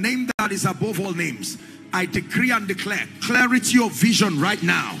 In the name that is above all names, I decree and declare clarity of vision right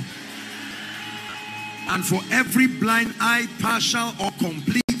now. And for every blind eye, partial or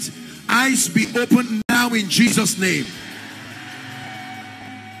complete, eyes be opened now in Jesus' name.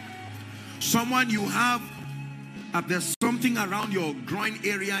 Someone you have, there's something around your groin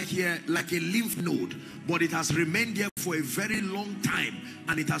area here like a lymph node, but it has remained there for a very long time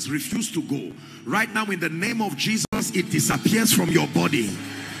and it has refused to go. Right now, in the name of Jesus, it disappears from your body.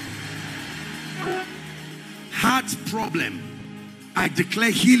 Heart problem, I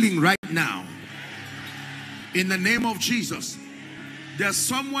declare healing right now. In the name of Jesus. There's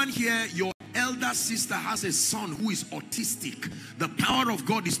someone here, your elder sister has a son who is autistic. The power of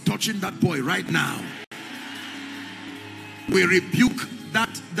God is touching that boy right now. We rebuke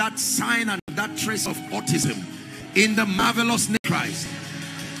that sign and that trace of autism in the marvelous name of Christ.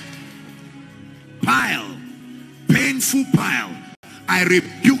 Pile, painful pile, I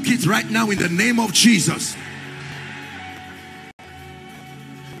rebuke it right now in the name of Jesus.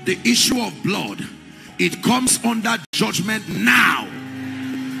 The issue of blood, it comes under judgment now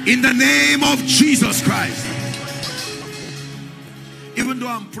in the name of Jesus Christ. Even though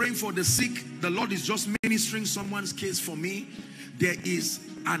I'm praying for the sick, the Lord is just ministering someone's case for me. There is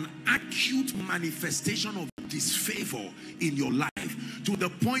an acute manifestation of disfavor in your life to the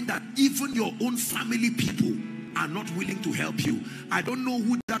point that even your own family people are not willing to help you. I don't know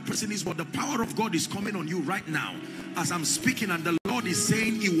who that person is, but the power of God is coming on you right now as I'm speaking, and the Lord is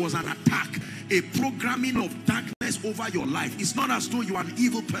saying it was an attack, a programming of darkness over your life. It's not as though you are an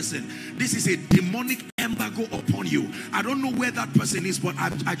evil person. This is a demonic embargo upon you. I don't know where that person is, but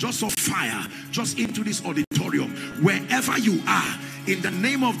I just saw fire just into this auditorium. Wherever you are, in the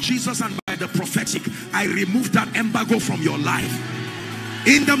name of Jesus and by the prophetic, I remove that embargo from your life.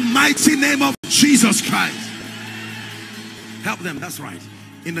 In the mighty name of Jesus Christ. Help them, that's right.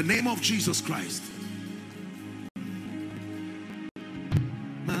 In the name of Jesus Christ.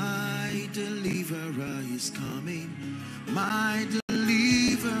 My deliverer is coming. My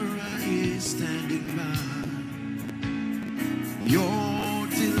deliverer is standing by. Your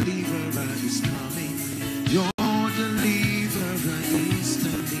deliverer is coming. Your deliverer is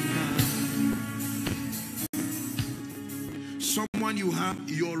standing by. Someone, you have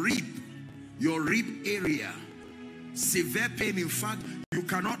your rib area, severe pain. In fact, you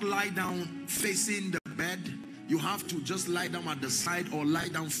cannot lie down facing the bed. You have to just lie down at the side or lie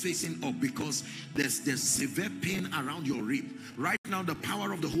down facing up because there's severe pain around your rib. Right now, the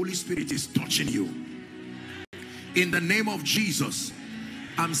power of the Holy Spirit is touching you. In the name of Jesus,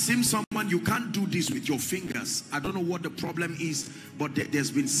 I'm seeing someone, you can't do this with your fingers. I don't know what the problem is, but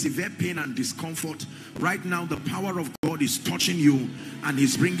there's been severe pain and discomfort. Right now, the power of God is touching you and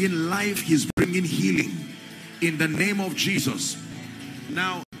He's bringing life, He's bringing healing. In the name of Jesus.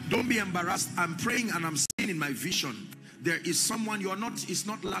 Now, don't be embarrassed. I'm praying and I'm seeing in my vision, there is someone, it's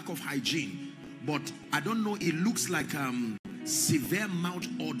not lack of hygiene, but I don't know, it looks like severe mouth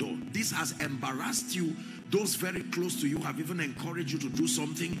odor. This has embarrassed you. Those very close to you have even encouraged you to do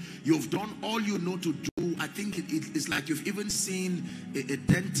something. You've done all you know to do. I think it's like you've even seen a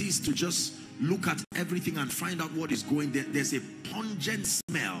dentist to just look at everything and find out what is going there. There's a pungent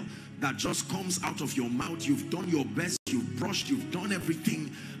smell that just comes out of your mouth. You've done your best, you've brushed, you've done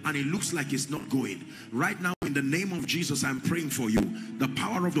everything, and it looks like it's not going. Right now, in the name of Jesus, I'm praying for you. The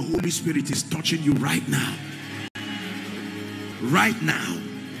power of the Holy Spirit is touching you right now. Right now.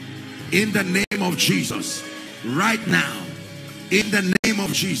 In the name of Jesus. Right now. In the name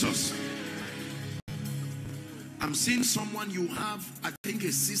of Jesus. I'm seeing someone, you have, I think,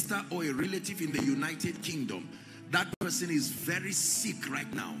 a sister or a relative in the United Kingdom. That person is very sick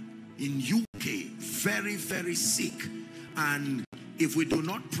right now. In UK, very, very sick. And if we do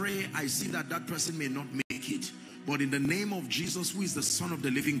not pray, I see that that person may not make it. but in the name of Jesus, who is the Son of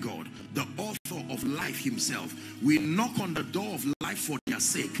the living God, the author of life himself, we knock on the door of life for their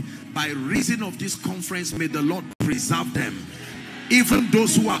sake. By reason of this conference, may the Lord preserve them, even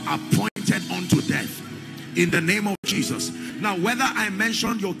those who are appointed unto death, in the name of Jesus. Now, whether I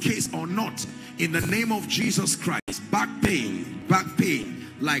mentioned your case or not, in the name of Jesus Christ, back pain,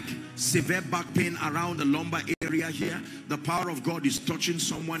 like severe back pain around the lumbar area here, the power of God is touching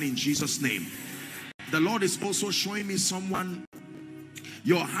someone in Jesus' name. The Lord is also showing me someone,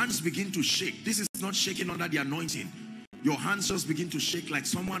 your hands begin to shake. This is not shaking under the anointing. Your hands just begin to shake like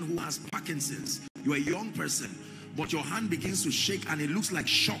someone who has Parkinson's. You're a young person, but your hand begins to shake and it looks like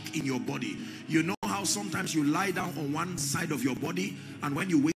shock in your body. You know how sometimes you lie down on one side of your body and when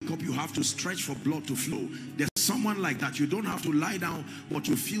you wake up you have to stretch for blood to flow. There's someone like that. You don't have to lie down, but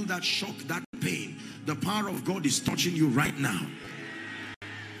you feel that shock, that pain. The power of God is touching you right now.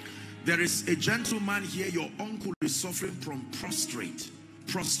 There is a gentleman here, your uncle is suffering from prostate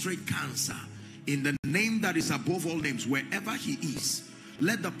cancer. In the name that is above all names, wherever he is,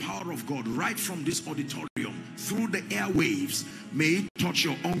 let the power of God right from this auditorium, through the airwaves, may it touch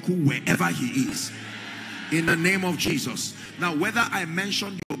your uncle wherever he is. In the name of Jesus. Now, whether I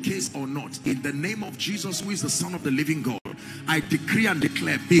mentioned your case or not, in the name of Jesus, who is the Son of the living God, I decree and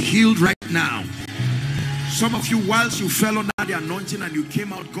declare, be healed right now. Some of you, whilst you fell under the anointing and you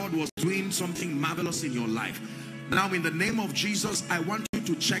came out, God was doing something marvelous in your life. Now, in the name of Jesus, I want you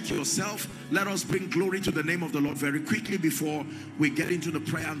to check yourself. Let us bring glory to the name of the Lord very quickly before we get into the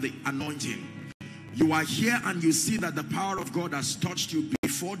prayer and the anointing. You are here and you see that the power of God has touched you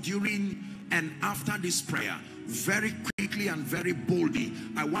before, during, and after this prayer. Very quickly and very boldly,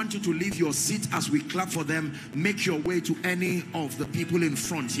 I want you to leave your seat as we clap for them. Make your way to any of the people in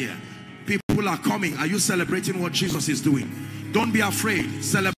front here. People are coming. Are you celebrating what Jesus is doing? Don't be afraid.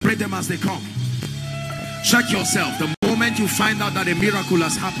 Celebrate them as they come. Check yourself. The moment you find out that a miracle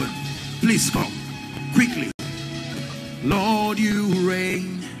has happened, please come quickly. Lord, you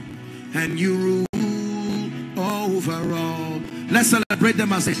reign and you rule over all. Let's celebrate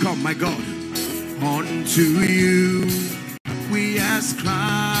them as they come. My God, unto you we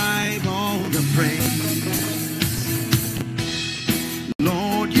ascribe all the praise.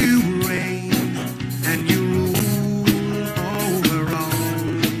 Lord, you reign and you rule over all.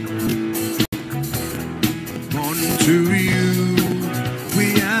 Unto you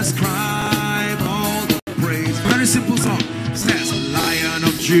we ascribe all the praise. Very simple song. It says, Lion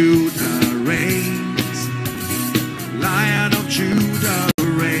of Judah reigns. Lion of Judah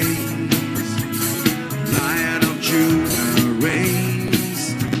reigns. Lion of Judah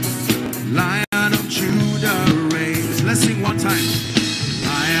reigns. Lion of Judah reigns. Let's sing one time.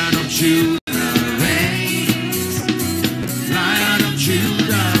 Lion of Judah reigns. Lion of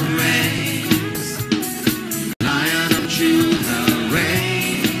Judah reigns. Lion of Judah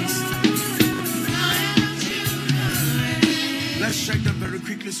reigns. Let's check them very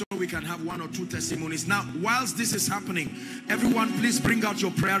quickly so we can have one or two testimonies. Now, whilst this is happening, everyone please bring out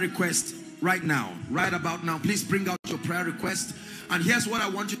your prayer request right now. Right about now, please bring out your prayer request. And here's what I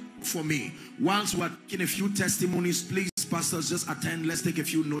want you to do for me. Whilst we're taking a few testimonies, please, pastors, just attend. Let's take a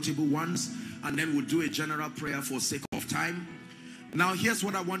few notable ones, and then we'll do a general prayer for sake of time. Now, here's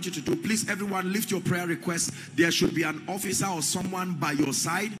what I want you to do. Please, everyone, lift your prayer request. There should be an officer or someone by your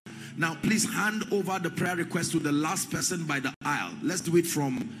side. Now, please hand over the prayer request to the last person by the aisle. Let's do it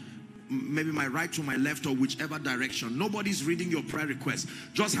from maybe my right to my left or whichever direction. Nobody's reading your prayer request.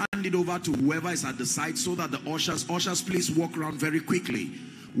 Just hand it over to whoever is at the side so that the ushers please walk around very quickly.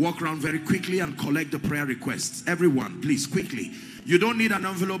 Walk around very quickly and collect the prayer requests. Everyone, please, quickly. You don't need an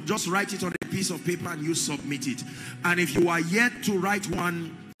envelope. Just write it on a piece of paper and you submit it. And if you are yet to write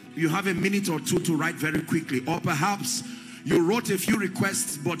one, you have a minute or two to write very quickly. Or perhaps you wrote a few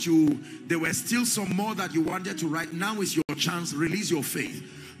requests, but there were still some more that you wanted to write. Now is your chance. Release your faith.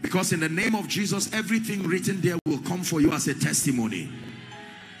 Because in the name of Jesus, everything written there will come for you as a testimony.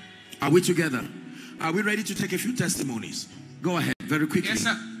 Are we together? Are we ready to take a few testimonies? Go ahead, very quickly. Yes,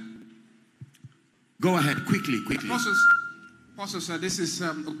 sir. Go ahead, quickly. Apostle, sir, this is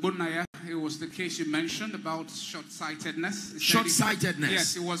Ogbonnaya. It was the case you mentioned about short-sightedness. Short-sightedness?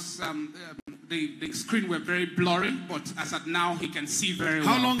 Yes, it was, the screen were very blurry, but as at now, he can see very well.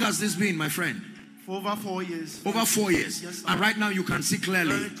 How long has this been, my friend? For over 4 years. Over 4 years? Yes, sir. And right now you can see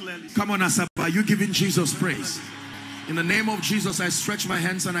clearly. Very clearly. Come on, Asaba, are you giving Jesus praise? In the name of Jesus, I stretch my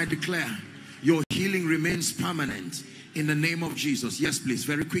hands and I declare your healing remains permanent. In the name of Jesus. Yes, please,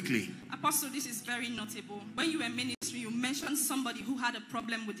 very quickly. Apostle, this is very notable. When you were ministry, you mentioned somebody who had a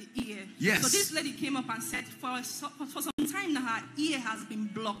problem with the ear. Yes. So this lady came up and said, for some time now, her ear has been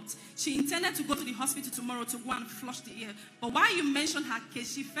blocked. She intended to go to the hospital tomorrow to go and flush the ear. But while you mentioned her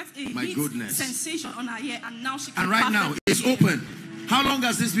case, she felt a heat sensation on her ear, and now she can. And right now, it's open. How long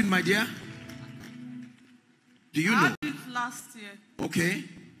has this been, my dear? Do you know? I had it last year. Okay.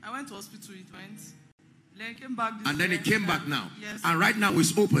 I went to hospital, it went. Then came back this and then it came back now. Yes, and right now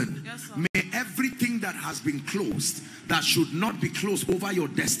it's open. Yes, sir. May everything that has been closed, that should not be closed over your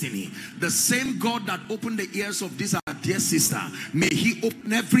destiny, the same God that opened the ears of this our dear sister, may he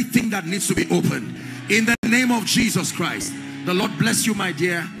open everything that needs to be opened. In the name of Jesus Christ. The Lord bless you, my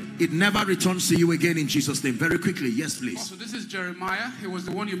dear. It never returns to you again in Jesus' name. Very quickly. Yes, please. So this is Jeremiah. He was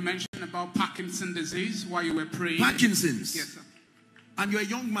the one you mentioned about Parkinson's disease while you were praying. Parkinson's? Yes, sir. And you're a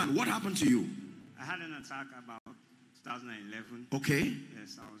young man. What happened to you? I had an attack about 2011. Okay.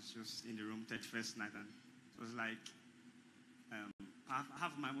 Yes, I was just in the room 31st night, and it was like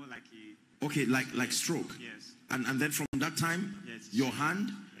half my body like a... Okay, like stroke. Yes. And then from that time, yes, your hand,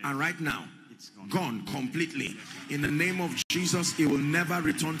 yes, and right now, it's gone. Gone completely. In the name of Jesus, it will never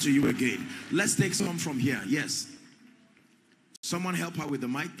return to you again. Let's take some from here. Yes. Someone help her with the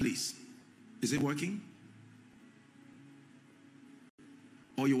mic, please. Is it working?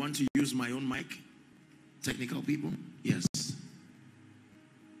 Or you want to use my own mic? Technical people? Yes.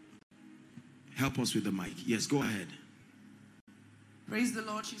 Help us with the mic. Yes, go ahead. Praise the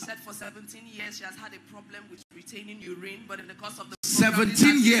Lord. She said for 17 years she has had a problem with retaining urine, but in the course of the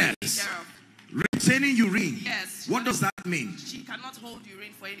 17 years retaining urine. Yes. What does that mean? She cannot hold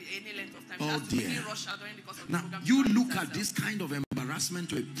urine for any length of time. Oh dear. During the course of the now program. you look at this kind of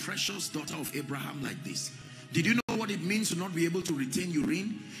embarrassment to a precious daughter of Abraham like this. Did you know what it means to not be able to retain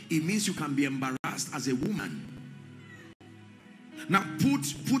urine? It means you can be embarrassed as a woman. Now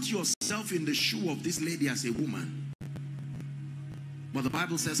put yourself in the shoe of this lady as a woman. But the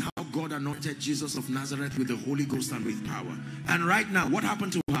Bible says how God anointed Jesus of Nazareth with the Holy Ghost and with power. And right now, what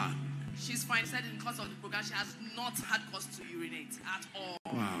happened to her? She's fine. Said in the course of the program, she has not had cause to urinate at all.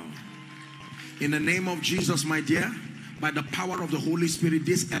 Wow. In the name of Jesus, my dear, by the power of the Holy Spirit,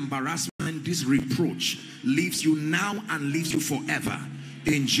 this embarrassment, this reproach leaves you now and leaves you forever.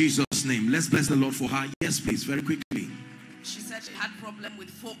 In Jesus' name. Let's bless the Lord for her. Yes, please, very quickly. She said she had problem with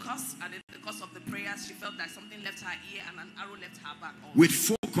focus, and in the course of the prayers, she felt like something left her ear and an arrow left her back. Also. With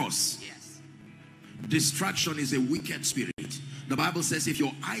focus? Yes. Distraction is a wicked spirit. The Bible says if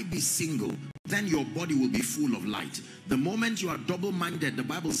your eye be single, then your body will be full of light. The moment you are double-minded, the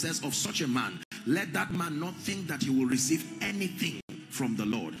Bible says of such a man, let that man not think that he will receive anything from the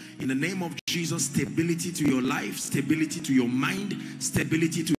Lord. In the name of Jesus, stability to your life, stability to your mind,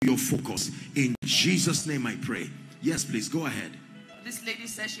 stability to your focus. In Jesus' name I pray. Yes, please, go ahead. This lady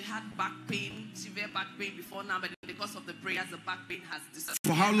said she had back pain, severe back pain before now, but because of the prayers, the back pain has disappeared.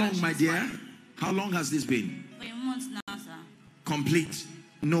 For how long, my dear? How long has this been? For a month now, sir. Complete.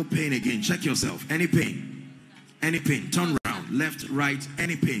 No pain again. Check yourself. Any pain? Any pain? Turn around. Left, right,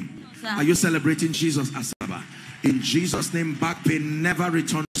 any pain? Sir. Are you celebrating Jesus Asaba? In Jesus' name, back pain never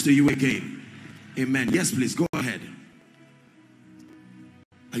returns to you again. Amen. Yes, please, go ahead.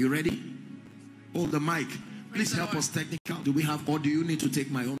 Are you ready? Oh, the mic. Please help us technical. Do we have, or do you need to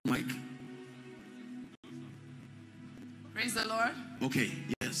take my own mic? Praise the Lord. Okay,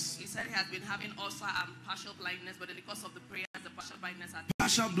 yes. He said he has been having ulcer and partial blindness, but in the course of the prayers, the partial blindness has...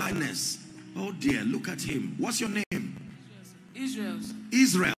 Partial blindness. Oh dear, look at him. What's your name? Israel.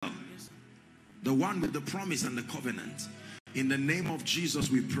 Israel. The one with the promise and the covenant. In the name of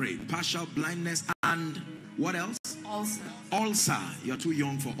Jesus we pray. Partial blindness and what else? Ulcer. Ulcer. You're too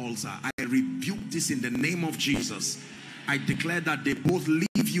young for ulcer. I rebuke this in the name of Jesus. I declare that they both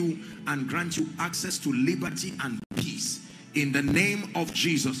leave you and grant you access to liberty and peace. In the name of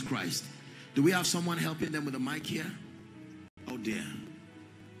Jesus Christ. Do we have someone helping them with a mic here? Oh dear.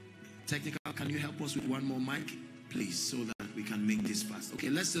 Technical, can you help us with one more mic? Please, so that we can make this fast. Okay,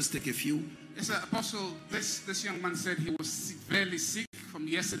 let's just take a few. Yes, sir. Apostle, this young man said he was severely sick from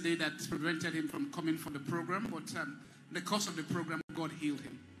yesterday that prevented him from coming for the program. But in the course of the program, God healed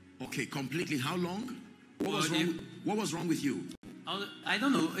him. Okay, completely. How long? What was wrong with you? I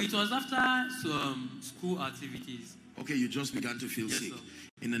don't know. It was after some school activities. Okay, you just began to feel sick. Sir.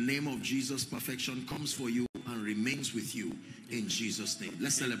 In the name of Jesus, perfection comes for you and remains with you in Jesus' name.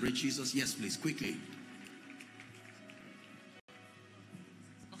 Let's celebrate Jesus. Yes, please, quickly.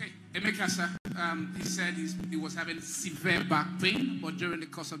 Okay, Emeka, sir, he said he was having severe back pain, but during the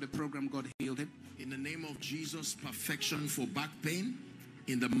course of the program, God healed him. In the name of Jesus, perfection for back pain.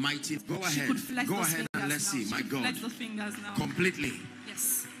 In the mighty, go ahead and let's see. My God, flex the fingers now. Completely.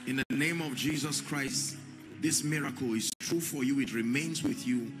 Yes. In the name of Jesus Christ, this miracle is true for you. It remains with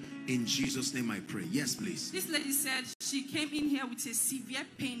you. In Jesus' name I pray. Yes, please. This lady said she came in here with a severe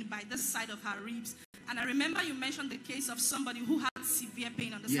pain by the side of her ribs. And I remember you mentioned the case of somebody who had severe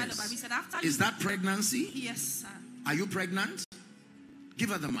pain on the side of her ribs. Is that pregnancy? Yes, sir. Are you pregnant? Give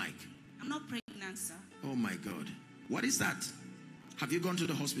her the mic. I'm not pregnant, sir. Oh my God. What is that? Have you gone to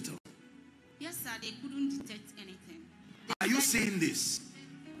the hospital? Yes, sir. They couldn't detect anything. Are you seeing this?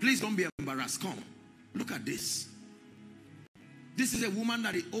 Please don't be embarrassed. Come. Look at this. This is a woman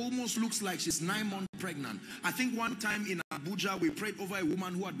that it almost looks like she's 9 months pregnant. I think one time in Abuja, we prayed over a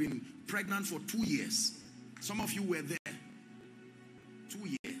woman who had been pregnant for 2 years. Some of you were there.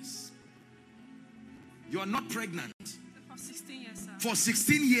 2 years. You are not pregnant. For 16 years, sir. For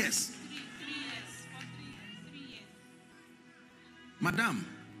 16 years. 3 years. For 3 years. Madam,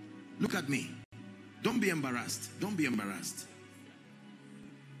 look at me. Don't be embarrassed. Don't be embarrassed.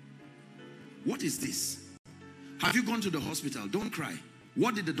 What is this? Have you gone to the hospital? Don't cry.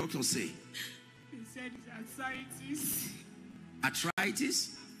 What did the doctor say? He said it's arthritis.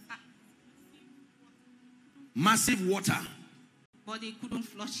 Arthritis? Massive water. But they couldn't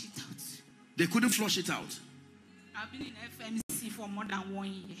flush it out. They couldn't flush it out. I've been in FMC for more than 1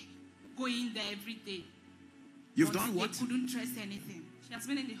 year. Going there every day. You've done what? They couldn't trace anything. She has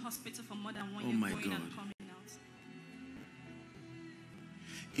been in the hospital for more than 1 year. Oh my going God. and coming out.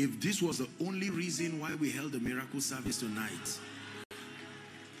 If this was the only reason why we held the miracle service tonight,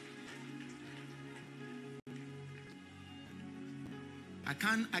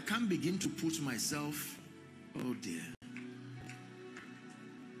 I can't begin to put myself, oh dear.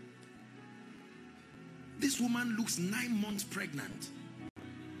 This woman looks 9 months pregnant.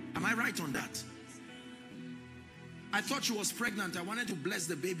 Am I right on that? I thought she was pregnant. I wanted to bless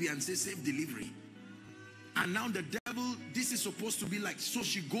the baby and say safe delivery. And now the devil, this is supposed to be like, so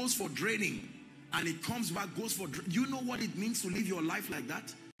she goes for draining and it comes back, goes for, you know what it means to live your life like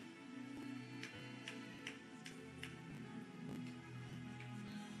that?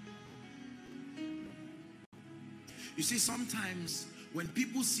 You see, sometimes when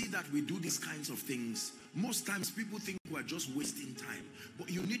people see that we do these kinds of things, most times people think we're just wasting time. But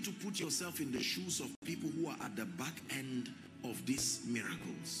you need to put yourself in the shoes of people who are at the back end of these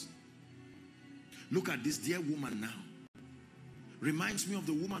miracles. Look at this dear woman now. Reminds me of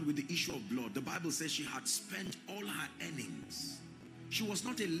the woman with the issue of blood. The Bible says she had spent all her earnings. She was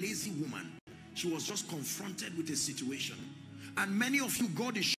not a lazy woman. She was just confronted with a situation. And many of you,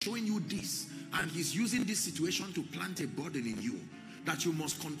 God is showing you this. And he's using this situation to plant a burden in you. That you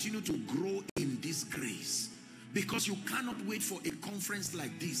must continue to grow in this grace. Because you cannot wait for a conference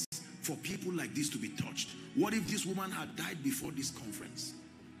like this for people like this to be touched. What if this woman had died before this conference?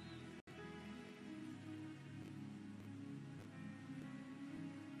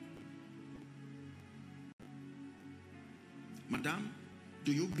 Madam,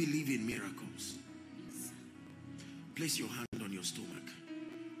 do you believe in miracles? Yes. Place your hand on your stomach.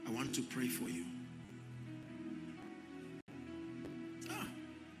 I want to pray for you.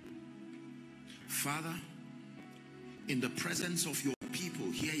 Father, in the presence of your people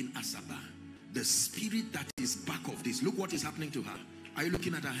here in Asaba, the spirit that is back of this, look what is happening to her. Are you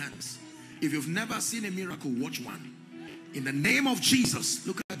looking at her hands? If you've never seen a miracle, watch one. In the name of Jesus,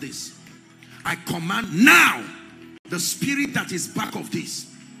 look at this. I command now the spirit that is back of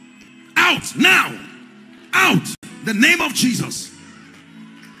this. Out now. Out. The name of Jesus.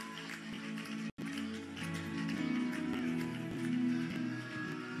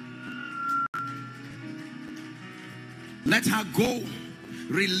 Let her go.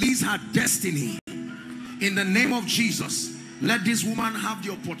 Release her destiny. In the name of Jesus. Let this woman have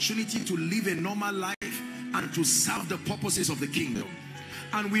the opportunity to live a normal life and to serve the purposes of the kingdom.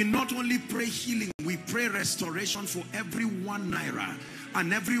 And we not only pray healing, we pray restoration for every 1 naira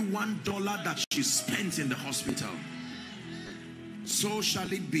and every $1 that she spent in the hospital. So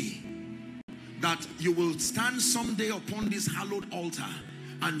shall it be that you will stand someday upon this hallowed altar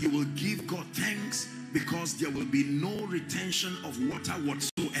and you will give God thanks, because there will be no retention of water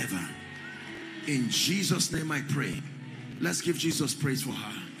whatsoever. In Jesus' name I pray. Let's give Jesus praise for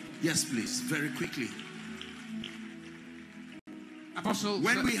her. Yes, please, very quickly. Apostle,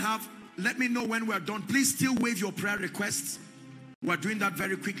 when we have, let me know when we're done. Please still wave your prayer requests. We're doing that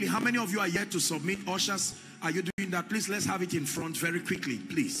very quickly. How many of you are yet to submit? Ushers, are you doing that? Please, let's have it in front very quickly,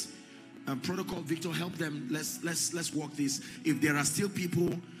 please. Protocol, Victor, help them. Let's walk this. If there are still people,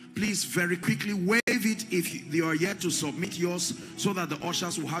 please very quickly wave it if you are yet to submit yours, so that the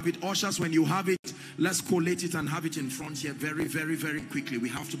ushers will have it. Ushers, when you have it, Let's collate it and have it in front here very, very, very quickly. We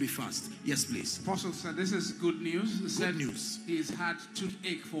have to be fast. Yes, please. Apostle said, this is good news. He said news. He's had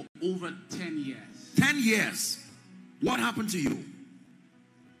toothache for over 10 years. 10 years. What happened to you?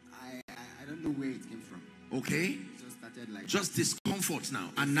 I don't know where it came from. Okay. It just started like just discomfort now.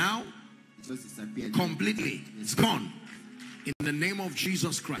 And now? It just disappeared. Completely. It's gone. In the name of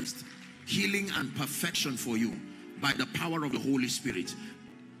Jesus Christ. Healing and perfection for you by the power of the Holy Spirit.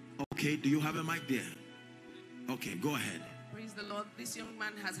 Okay, do you have a mic there? Okay, go ahead. Praise the Lord. This young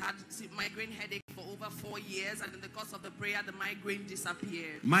man has had migraine headache for over 4 years, and in the course of the prayer, the migraine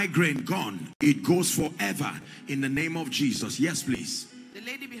disappeared. Migraine gone. It goes forever in the name of Jesus. Yes, please. The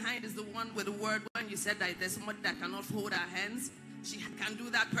lady behind is the one with the word. When you said that there's somebody that cannot hold her hands, she can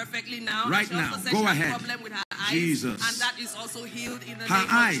do that perfectly now. Right she now, also said go she ahead. has a problem with her eyes, Jesus. and that is also healed in the her name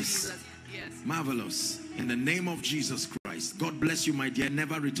eyes. of Jesus. Yes. Marvelous. In the name of Jesus Christ. God bless you, my dear.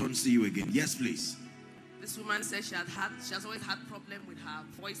 Never returns to you again. Yes, please. This woman says she has always had problem with her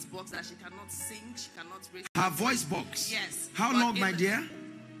voice box, that she cannot sing, she cannot raise her voice box. Yes. How long, my dear?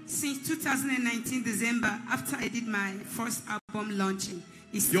 Since 2019 December, after I did my first album launching.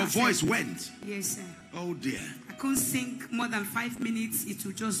 Your voice went? Yes, sir. Oh dear. I couldn't sing more than 5 minutes, it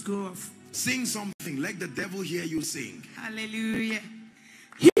will just go off. Sing something, let the devil hear you sing. Hallelujah.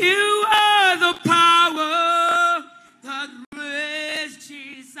 You are the power that raised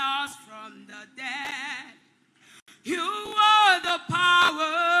Jesus from the dead. You are the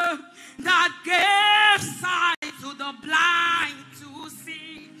power that gave sight to the blind to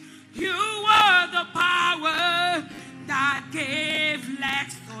see. You are the power that gave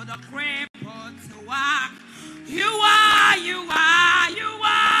legs to the crippled to walk. You are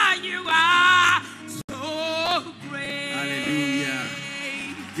so great. Hallelujah.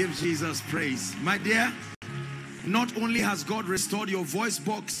 Give Jesus praise. My dear, not only has God restored your voice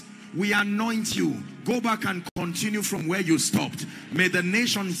box, we anoint you. Go back and continue from where you stopped. May the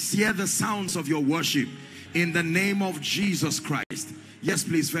nations hear the sounds of your worship in the name of Jesus Christ. Yes,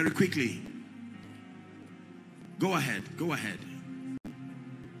 please, very quickly. Go ahead. Go ahead.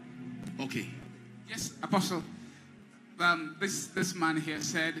 Okay. Yes, Apostle. This man here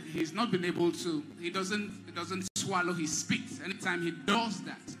said he's not been able to. He doesn't swallow his spit. Anytime he does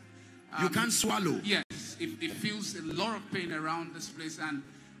that, you can't swallow. Yes, it feels a lot of pain around this place, and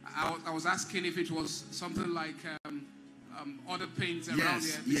I was asking if it was something like other pains around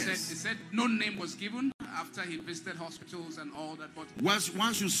here. He said no name was given after he visited hospitals and all that. But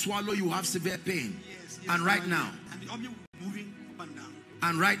once you swallow, you have severe pain. Yes, and right now. And the object moving up and down.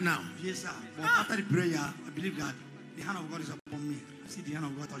 And right now. Yes, sir. But after the prayer, I believe that the hand of God is upon me. I see the hand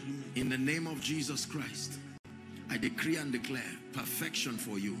of God touching me. In the name of Jesus Christ, I decree and declare perfection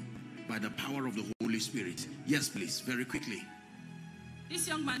for you by the power of the Holy Spirit. Yes, please, very quickly. This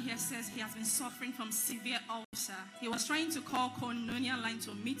young man here says he has been suffering from severe ulcer. He was trying to call Koinonia line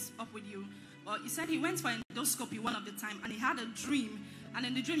to meet up with you. But he said he went for endoscopy one of the time and he had a dream. And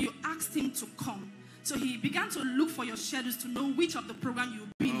in the dream you asked him to come. So he began to look for your schedules to know which of the program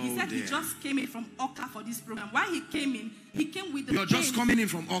you've been. He said he just came in from Oka for this program. While he came in, he came with the You're pain. Just coming in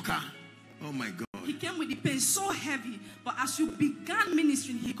from Oka. Oh my God. He came with the pain so heavy. But as you began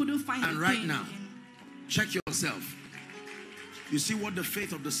ministering, he couldn't find the pain. And right now, check yourself. You see what the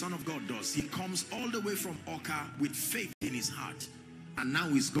faith of the Son of God does. He comes all the way from Oka with faith in his heart. And now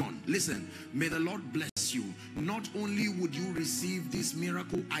he's gone. Listen, may the Lord bless you. Not only would you receive this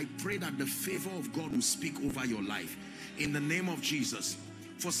miracle, I pray that the favor of God will speak over your life. In the name of Jesus.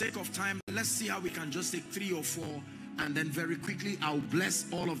 For sake of time, let's see how we can just take 3 or 4. And then very quickly, I'll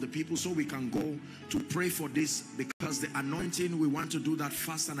bless all of the people so we can go to pray for this. Because the anointing, we want to do that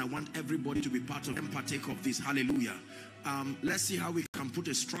fast. And I want everybody to be part of and partake of this. Hallelujah. Let's see how we can put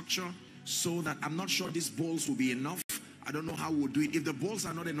a structure so that I'm not sure these bowls will be enough. I don't know how we'll do it. If the bowls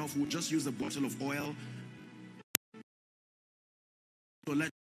are not enough, we'll just use the bottle of oil. So let's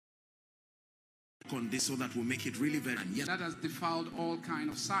work on this so that we'll make it really very. Yes. That has defiled all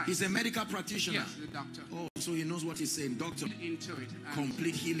kind of sight. He's a medical practitioner. Yes, the doctor. Oh, so he knows what he's saying. Doctor, into it.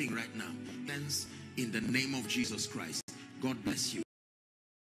 Complete healing right now. Thanks in the name of Jesus Christ. God bless you.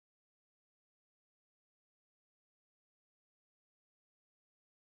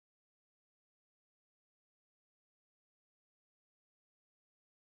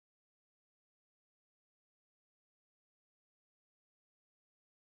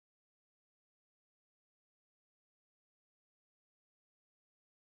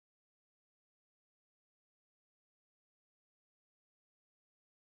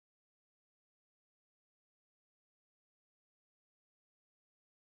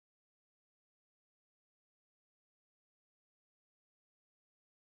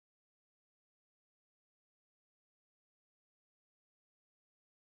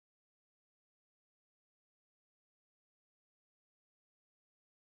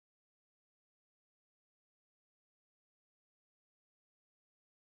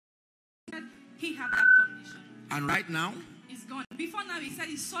 He had that condition. And right now? It's gone. Before now, he said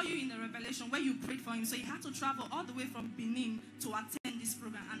he saw you in the revelation where you prayed for him. So he had to travel all the way from Benin to attend this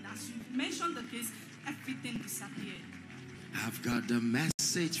program. And as you mentioned the case, everything disappeared. I've got the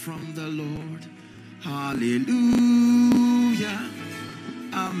message from the Lord. Hallelujah.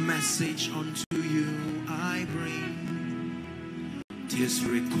 A message unto you I bring. 'Tis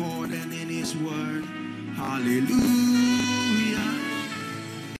recorded in his word. Hallelujah.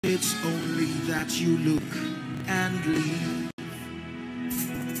 It's only that you look and leave.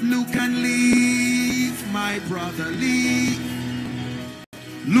 Look and leave, my brother, leave.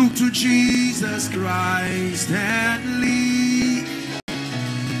 Look to Jesus Christ and leave.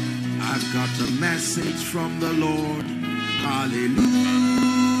 I've got a message from the Lord.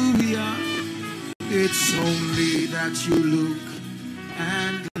 Hallelujah. It's only that you look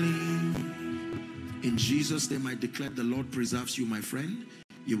and leave. In Jesus' name I declare the Lord preserves you, my friend.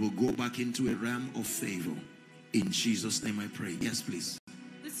 You will go back into a realm of favor. In Jesus' name I pray. Yes, please.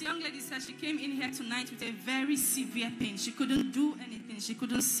 This young lady said she came in here tonight with a very severe pain. She couldn't do anything. She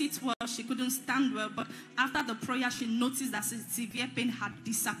couldn't sit well. She couldn't stand well. But after the prayer, she noticed that severe pain had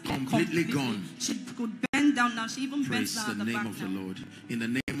disappeared. Completely gone. She could bend down now. She even bent Praise down the at the name back of the now. Lord. In the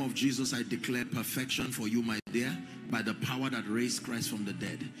name of Jesus, I declare perfection for you, my dear, by the power that raised Christ from the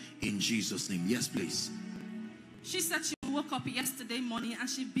dead. In Jesus' name. Yes, please. She said she woke up yesterday morning and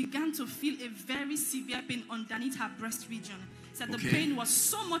she began to feel a very severe pain underneath her breast region. Said the pain was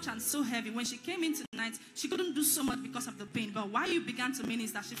so much and so heavy. When she came in tonight, she couldn't do so much because of the pain. But while you began to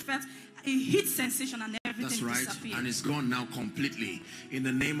minister, that she felt a heat sensation and everything disappeared. And it's gone now completely in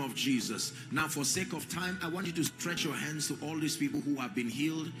the name of Jesus. Now, for sake of time, I want you to stretch your hands to all these people who have been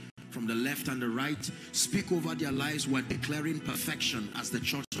healed from the left and the right. Speak over their lives. We're declaring perfection as the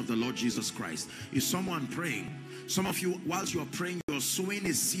church of the Lord Jesus Christ. Is someone praying? Some of you, whilst you're praying, you're sowing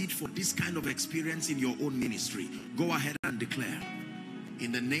a seed for this kind of experience in your own ministry. Go ahead and declare.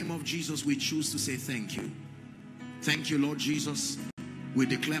 In the name of Jesus, we choose to say thank you. Thank you, Lord Jesus. We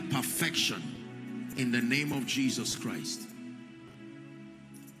declare perfection in the name of Jesus Christ.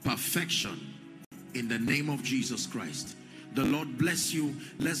 Perfection in the name of Jesus Christ. The Lord bless you.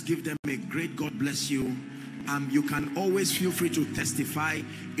 Let's give them a great God bless you. You can always feel free to testify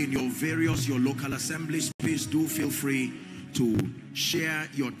in your local assemblies. Please do feel free to share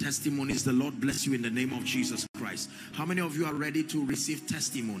your testimonies. The Lord bless you in the name of Jesus Christ. How many of you are ready to receive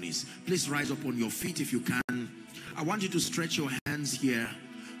testimonies? Please rise up on your feet if you can. I want you to stretch your hands here.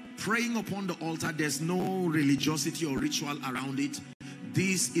 Praying upon the altar, there's no religiosity or ritual around it.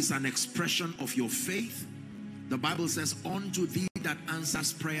 This is an expression of your faith. The Bible says, unto thee that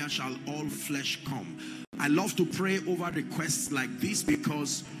answers prayer shall all flesh come. I love to pray over requests like this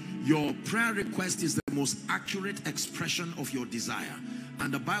because your prayer request is the most accurate expression of your desire.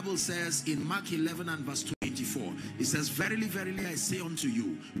 And the Bible says in Mark 11 and verse 24, it says, verily, verily, I say unto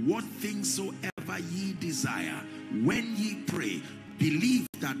you, what things soever ye desire, when ye pray, believe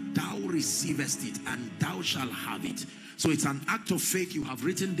that thou receivest it, and thou shalt have it. So it's an act of faith. You have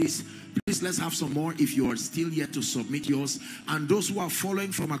written this. Please, let's have some more if you are still yet to submit yours. And those who are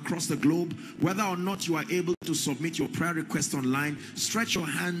following from across the globe, whether or not you are able to submit your prayer request online, stretch your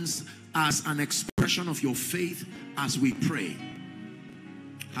hands as an expression of your faith as we pray.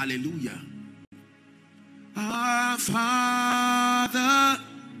 Hallelujah. Our Father,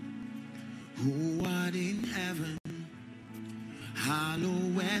 who art in heaven,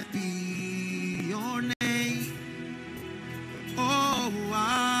 hallowed be your name. Oh,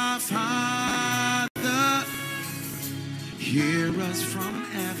 our Father, hear us from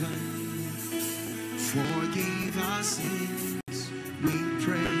heaven. Forgive our sins, we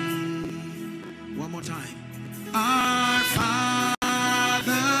pray. One more time. Our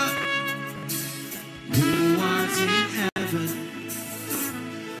Father, who art in heaven,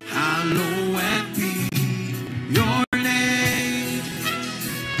 hallowed be your name.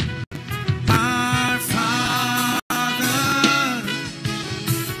 Our Father,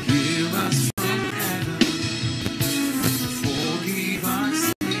 hear us from heaven. Forgive our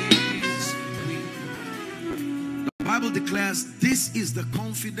sins. The Bible declares this is the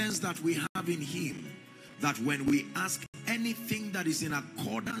confidence that we have in him, that when we ask anything that is in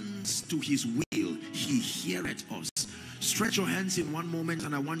accordance to his will, he heareth us. Stretch your hands in one moment,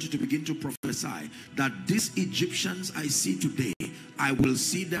 and I want you to begin to prophesy that these Egyptians I see today, I will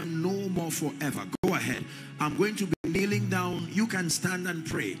see them no more forever. Go ahead. I'm going to be kneeling down. You can stand and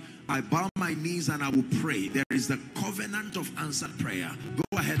pray. I bow my knees and I will pray. There is the covenant of answered prayer. Go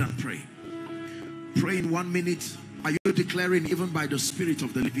ahead and pray. Pray in 1 minute. Are you declaring even by the Spirit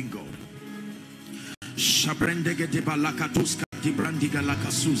of the living God?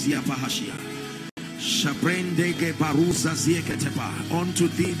 Unto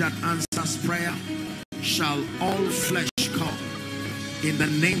thee that answers prayer shall all flesh come. In the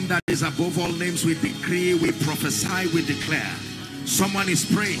name that is above all names, we decree, we prophesy, we declare. Someone is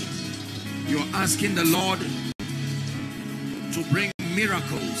praying. You're asking the Lord to bring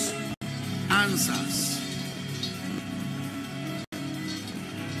miracles, answers.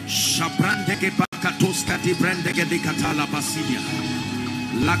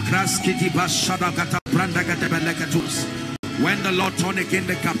 When the Lord turned again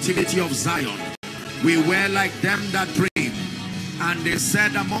the captivity of Zion, we were like them that dream, and they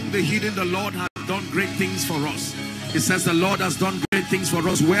said, among the hidden the Lord has done great things for us. It says the Lord has done great things for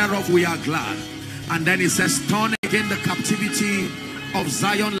us, whereof we are glad. And then it says, turn again the captivity of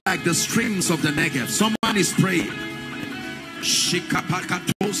Zion like the streams of the Negev. Someone is praying.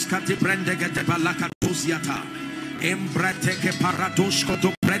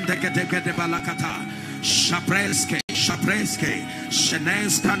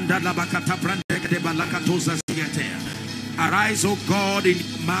 Arise, O God, in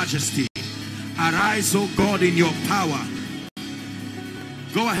majesty. Arise, O God, in your power.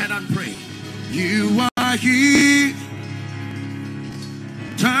 Go ahead and pray. You are here,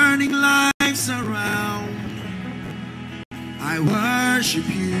 turning lives around. I worship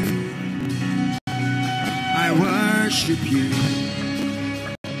you. I worship you.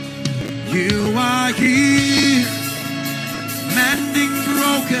 You are here, mending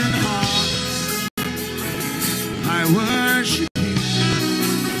broken hearts. I worship you.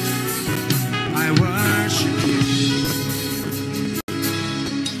 I worship you.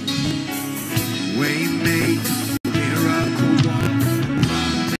 Way make, miracle work,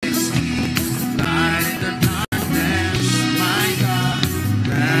 promise keep, light in the darkness, my God,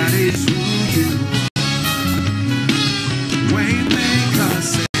 that is who you are. Way maker,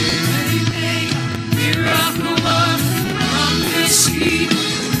 miracle work, promise keep,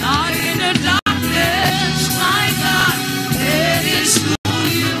 light in the darkness, my God, that is who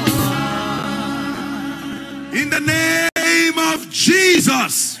you are. In the name of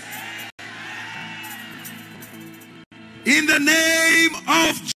Jesus. In the name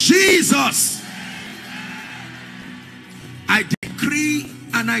of Jesus, I decree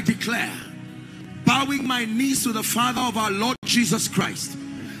and I declare, bowing my knees to the Father of our Lord Jesus Christ,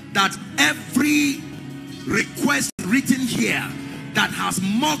 that every request written here that has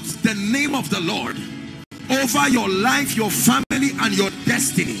mocked the name of the Lord over your life, your family, and your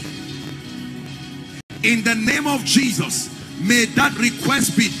destiny, in the name of Jesus, may that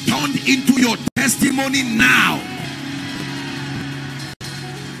request be turned into your testimony now.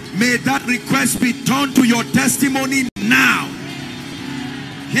 May that request be turned to your testimony now.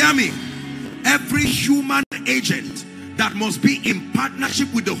 Hear me. Every human agent that must be in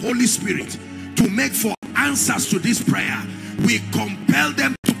partnership with the Holy Spirit to make for answers to this prayer, we compel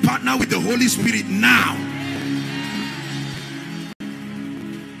them to partner with the Holy Spirit now.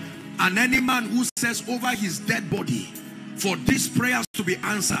 And any man who says over his dead body for these prayers to be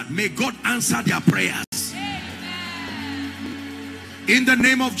answered, may God answer their prayers. In the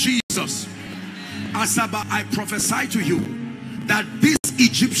name of Jesus, Asaba, I prophesy to you that these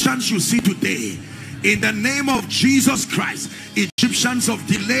Egyptians you see today, in the name of Jesus Christ, Egyptians of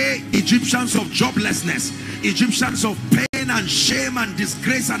delay, Egyptians of joblessness, Egyptians of pain and shame and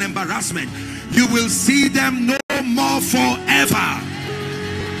disgrace and embarrassment, you will see them no more forever.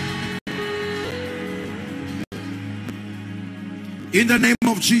 In the name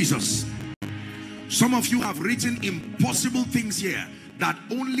of Jesus. Some of you have written impossible things here that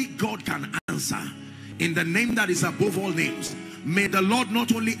only God can answer. In the name that is above all names, may the Lord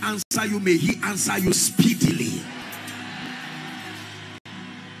not only answer you, may he answer you speedily.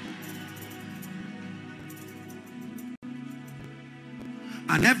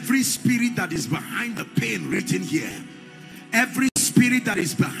 And every spirit that is behind the pain written here, every spirit that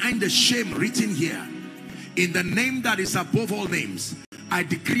is behind the shame written here, in the name that is above all names, I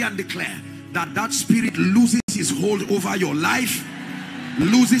decree and declare that that spirit loses his hold over your life,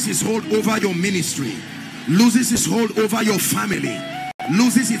 loses his hold over your ministry, loses his hold over your family,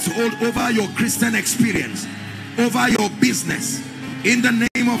 loses its hold over your Christian experience, over your business, in the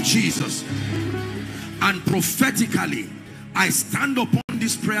name of Jesus. And prophetically, I stand upon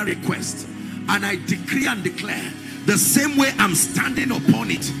this prayer request and I decree and declare, the same way I'm standing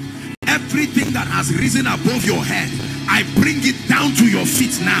upon it, everything that has risen above your head, I bring it down to your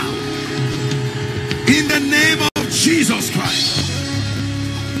feet now. In the name of Jesus Christ.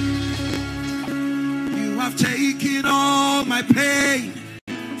 You have taken all my pain.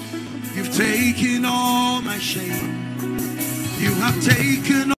 You've taken all my shame. You have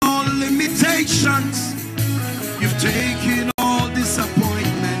taken all limitations.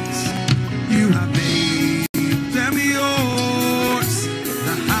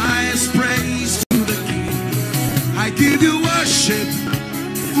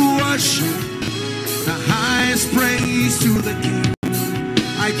 praise to the King.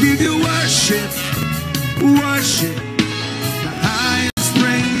 I give you worship, worship, the highest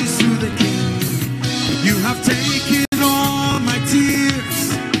praise to the King. You have taken all my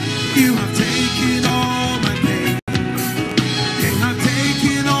tears, you have taken all my pain, you have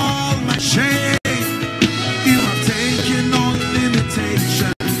taken all my shame, you have taken all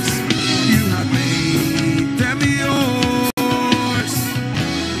limitations, you have made them yours.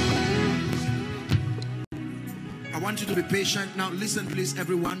 I want you to be patient. Now listen please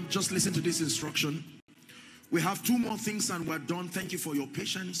everyone, just listen to this instruction. We have two more things and we're done. Thank you for your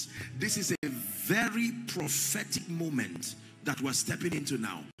patience. This is a very prophetic moment that we're stepping into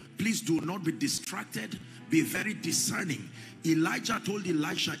now. Please do not be distracted. Be very discerning. Elijah told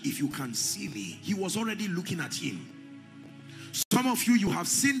Elisha, if you can see me. He was already looking at him. Some of you, you have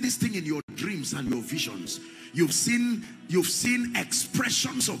seen this thing in your dreams and your visions. You've seen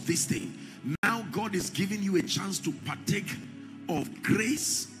expressions of this thing. Now God is giving you a chance to partake of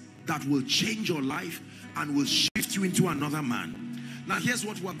grace that will change your life and will shift you into another man. Now here's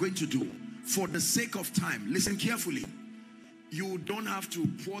what we're going to do. For the sake of time, listen carefully. You don't have to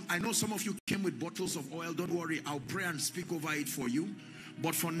pour. I know some of you came with bottles of oil. Don't worry, I'll pray and speak over it for you.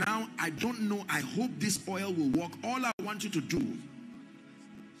 But for now, I don't know. I hope this oil will work. All I want you to do,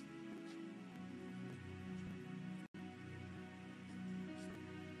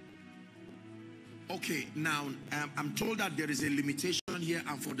 okay, now I'm told that there is a limitation here,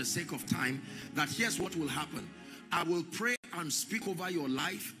 and for the sake of time, that here's what will happen. I will pray and speak over your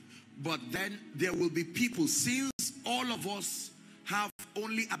life, but then there will be people, since all of us have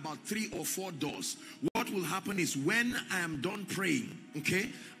only about 3 or 4 doors, what will happen is when I am done praying, okay,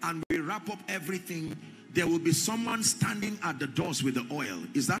 and we wrap up everything, there will be someone standing at the doors with the oil.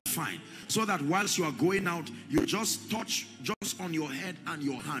 Is that fine? So that whilst you are going out, you just touch just on your head and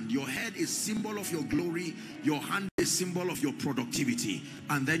your hand. Your head is symbol of your glory, your hand is symbol of your productivity,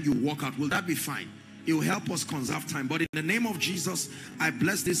 and then you walk out. Will that be fine? It will help us conserve time. But in the name of Jesus, I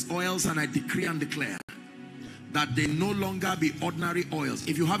bless these oils and I decree and declare that they no longer be ordinary oils.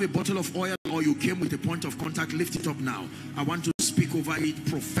 If you have a bottle of oil or you came with a point of contact, lift it up now. I want to speak over it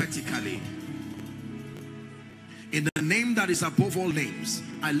prophetically. In the name that is above all names,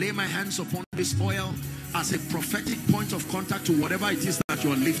 I lay my hands upon this oil as a prophetic point of contact to whatever it is that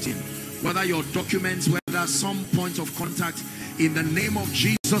you're lifting. Whether your documents, whether some point of contact, in the name of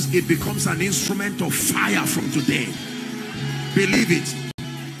Jesus, it becomes an instrument of fire from today. Believe it.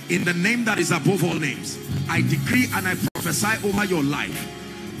 In the name that is above all names, I decree and I prophesy over your life.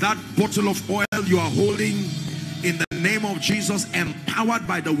 That bottle of oil you are holding, in the name of Jesus, empowered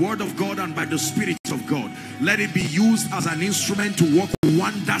by the word of God and by the Spirit of God, let it be used as an instrument to work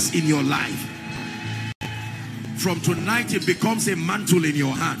wonders in your life. From tonight, it becomes a mantle in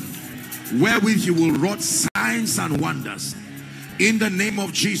your hand, wherewith you will wrought signs and wonders. In the name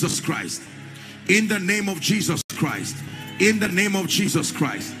of Jesus Christ. In the name of Jesus Christ. In the name of Jesus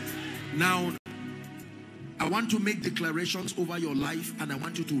Christ. Now, I want to make declarations over your life and I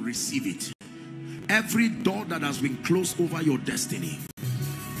want you to receive it. Every door that has been closed over your destiny,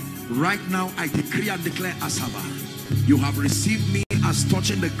 right now I decree and declare, Asaba, you have received me as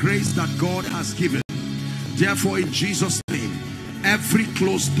touching the grace that God has given. Therefore, in Jesus' name, every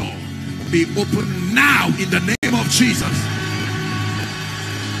closed door be opened now in the name of Jesus.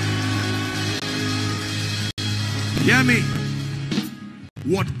 Hear me.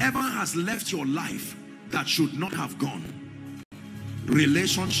 Whatever has left your life that should not have gone,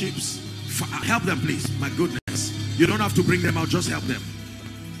 relationships, help them please. My goodness, you don't have to bring them out, just help them.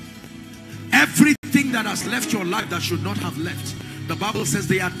 Everything that has left your life that should not have left, the Bible says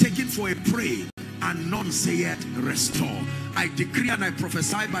they are taken for a prey and none sayeth restore. I decree and I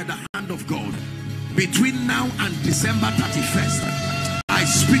prophesy by the hand of God, between now and December 31st, I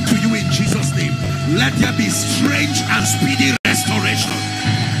speak to you in Jesus' name. Let there be strange and speedy restoration.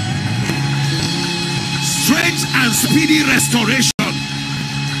 Strange and speedy restoration.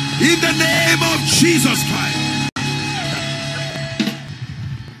 In the name of Jesus Christ.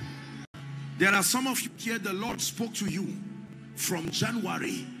 There are some of you here, the Lord spoke to you from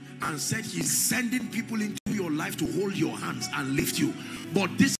January and said he's sending people into your life to hold your hands and lift you.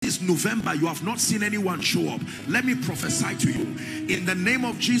 But this is November, you have not seen anyone show up. Let me prophesy to you. In the name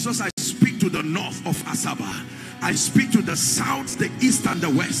of Jesus, I speak to the north of Asaba. I speak to the south, the east and the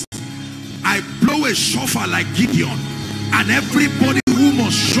west. I blow a shofar like Gideon, and everybody who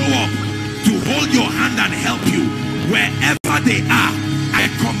must show up to hold your hand and help you, wherever they are, I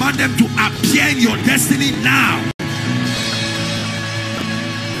command them to appear in your destiny now.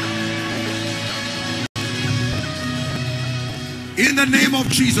 In the name of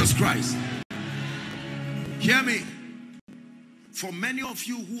Jesus Christ. Hear me. For many of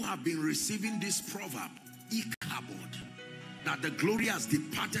you who have been receiving this proverb, Ichabod, that the glory has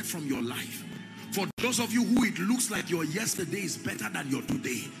departed from your life. For those of you who it looks like your yesterday is better than your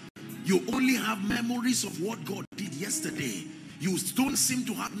today, you only have memories of what God did yesterday. You don't seem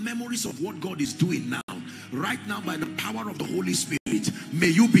to have memories of what God is doing now. Right now, by the power of the Holy Spirit, may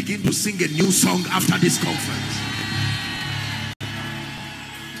you begin to sing a new song after this conference.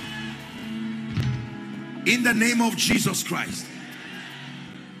 In the name of Jesus Christ.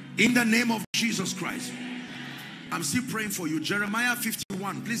 In the name of Jesus Christ. I'm still praying for you. Jeremiah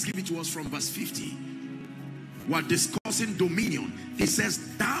 51. Please give it to us from verse 50. We're discussing dominion. It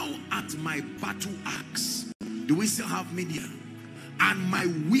says, thou art my battle axe. Do we still have media? And my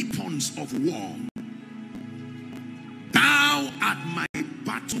weapons of war. Thou art my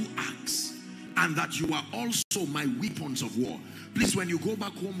battle axe, and that you are also my weapons of war. Please, when you go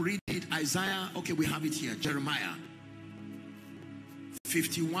back home, read it. Isaiah, okay, we have it here. Jeremiah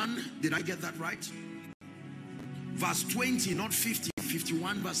 51. Did I get that right? Verse 20, not 50.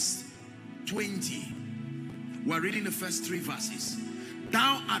 51 verse 20. We're reading the first 3 verses.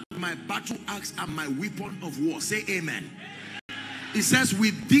 Thou art my battle axe and my weapon of war. Say amen. It says,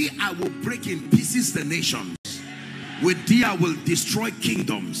 with thee I will break in pieces the nations. With thee I will destroy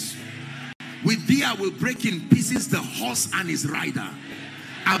kingdoms. With thee I will break in pieces the horse and his rider.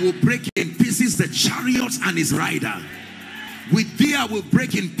 I will break in pieces the chariots and his rider. With thee I will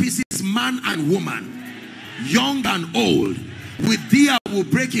break in pieces man and woman, young and old. With thee I will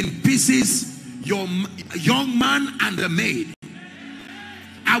break in pieces your young man and the maid.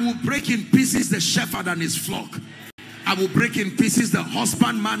 I will break in pieces the shepherd and his flock. I will break in pieces the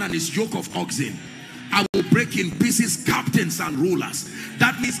husbandman and his yoke of oxen. I will break in pieces captains and rulers.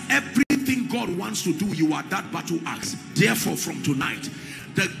 That means everything God wants to do, you are that battle axe. Therefore, from tonight,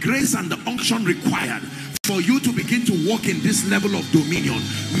 the grace and the unction required for you to begin to walk in this level of dominion,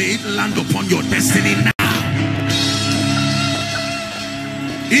 may it land upon your destiny now.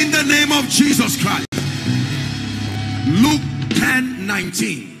 In the name of Jesus Christ. Luke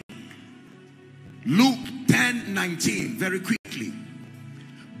 10:19. Luke 10:19. Very quickly.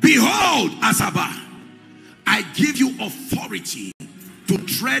 Behold, Azabah, I give you authority to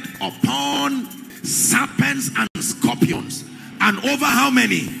tread upon serpents and scorpions, and over how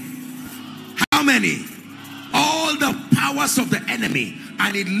many? How many? All the powers of the enemy,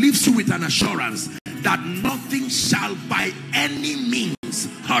 and it leaves you with an assurance that nothing shall by any means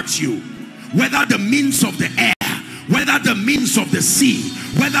hurt you. Whether the means of the air, whether the means of the sea,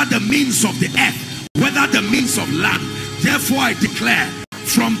 whether the means of the earth, whether the means of land. Therefore I declare,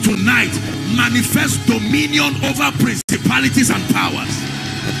 from tonight, manifest dominion over principalities and powers,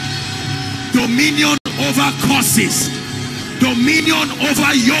 dominion over curses, dominion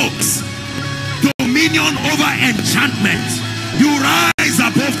over yokes, dominion over enchantment. You rise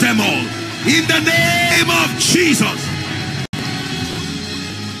above them all in the name of Jesus.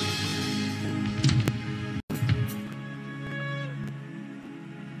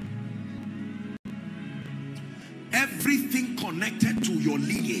 Everything connected to your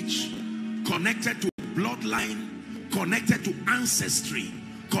lineage, connected to bloodline, connected to ancestry,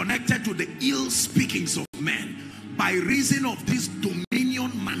 connected to the ill speakings of men, by reason of this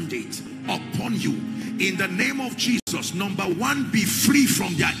dominion mandate upon you, in the name of Jesus, number one, be free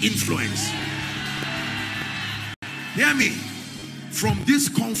from their influence. Hear me. From this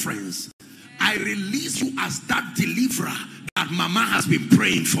conference, I release you as that deliverer that Mama has been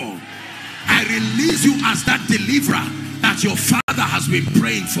praying for. I release you as that deliverer that your father has been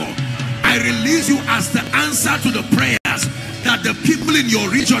praying for. I release you as the answer to the prayers that the people in your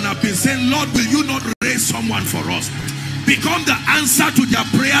region have been saying, Lord, will you not raise someone for us? Become the answer to their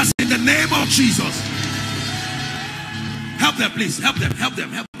prayers in the name of Jesus. Help them, please. Help them, help them,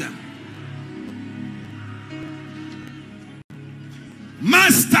 help them.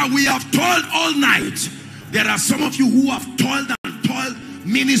 Master, we have toiled all night. There are some of you who have toiled and toiled.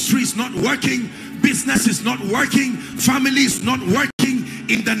 Ministry is not working, business is not working, family is not working.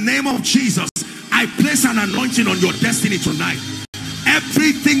 In the name of Jesus, I place an anointing on your destiny tonight.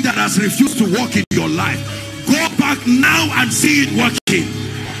 Everything that has refused to work in your life, go back now and see it working.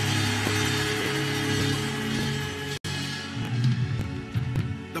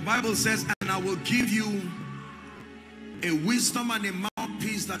 The Bible says, and I will give you a wisdom and a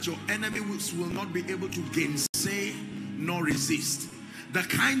mouthpiece that your enemies will not be able to gainsay nor resist. The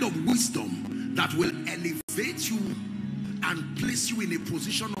kind of wisdom that will elevate you and place you in a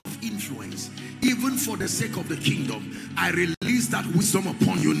position of influence, even for the sake of the kingdom. I release that wisdom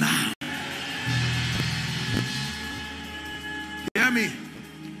upon you now. Hear me.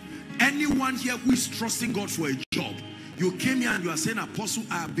 Anyone here who is trusting God for a job, You came here and you are saying, Apostle,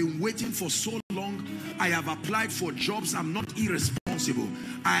 I have been waiting for so long. I have applied for jobs. I'm not irresponsible.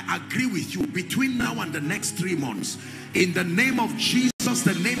 I agree with you. Between now and the next 3 months, in the name of Jesus,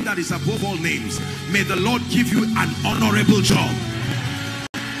 the name that is above all names, may the Lord give you an honorable job.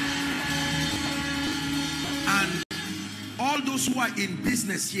 And all those who are in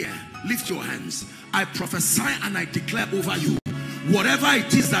business here, lift your hands. I prophesy and I declare over you, whatever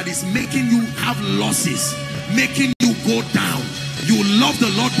it is that is making you have losses, making you go down, you love the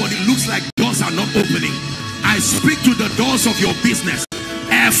Lord, but it looks like doors are not opening. I speak to the doors of your business.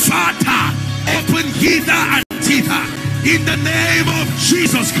 Ephata, open hither and thither in the name of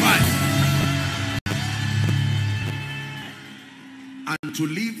Jesus Christ. And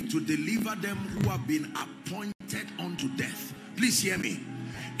to deliver them who have been appointed unto death. Please hear me.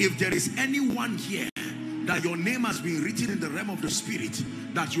 If there is anyone here that your name has been written in the realm of the spirit,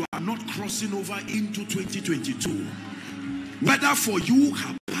 that you are not crossing over into 2022, whether for you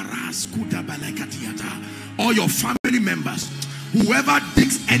or your family members, whoever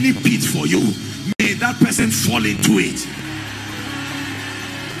digs any pit for you, may that person fall into it.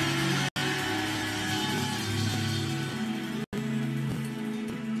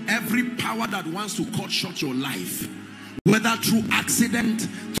 Every power that wants to cut short your life, whether through accident,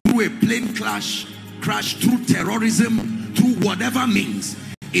 through a plane crash, through terrorism, through whatever means,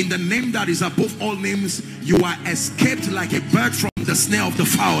 in the name that is above all names, you are escaped like a bird from the snare of the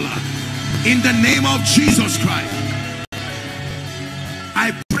fowler. In the name of Jesus Christ.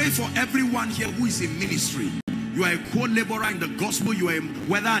 I pray for everyone here who is in ministry. You are a co-laborer in the gospel. You are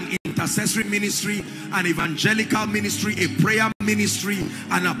whether an intercessory ministry, an evangelical ministry, a prayer ministry,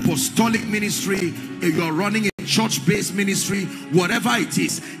 an apostolic ministry, you are running a church-based ministry, whatever it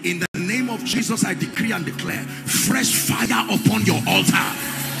is, in the name of Jesus, I decree and declare fresh fire upon your altar.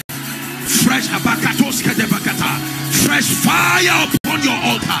 Fresh fire upon your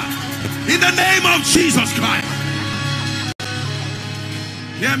altar. In the name of Jesus Christ.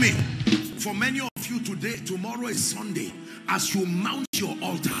 Hear me. For many of you today, tomorrow is Sunday. As you mount your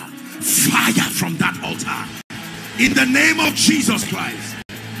altar, fire from that altar. In the name of Jesus Christ.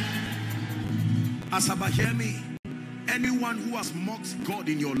 Asaba, hear me. Anyone who has mocked God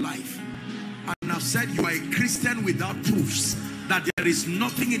in your life and have said you are a Christian without proofs, that there is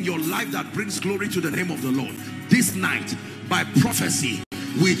nothing in your life that brings glory to the name of the Lord, this night, by prophecy,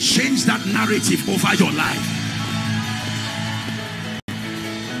 we change that narrative over your life.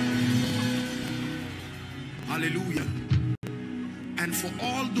 Hallelujah. And for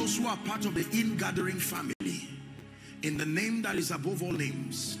all those who are part of the in-gathering family, in the name that is above all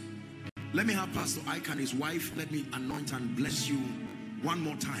names, let me have Pastor Ike and his wife, let me anoint and bless you one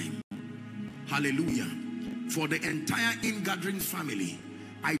more time. Hallelujah. For the entire in-gathering family,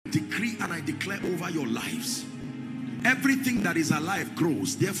 I decree and I declare over your lives, everything that is alive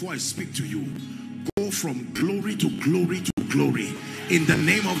grows. Therefore I speak to you, go from glory to glory to glory in the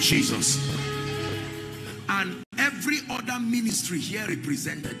name of Jesus. And every other ministry here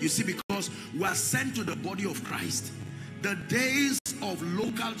represented, you see, because we are sent to the body of Christ. The days of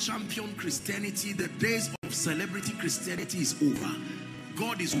local champion Christianity, the days of celebrity Christianity is over.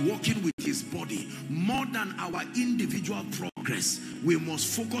 God is working with his body. More than our individual progress, we must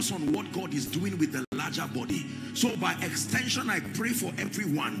focus on what God is doing with the larger body. So by extension, I pray for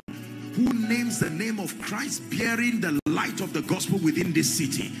everyone who names the name of Christ, bearing the light of the gospel within this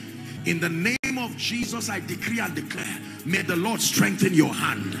city. In the name of Jesus, I decree and declare, may the Lord strengthen your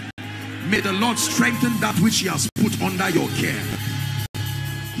hand. May the Lord strengthen that which he has put under your care.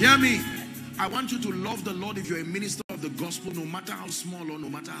 Hear me. I want you to love the Lord if you're a minister of the gospel, no matter how small or no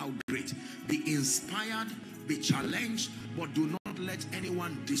matter how great. Be inspired, be challenged, but do not let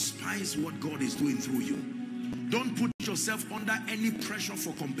anyone despise what God is doing through you. Don't put yourself under any pressure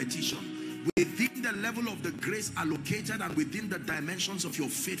for competition. Within the level of the grace allocated and within the dimensions of your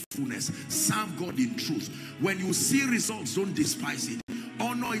faithfulness, serve God in truth. When you see results, don't despise it.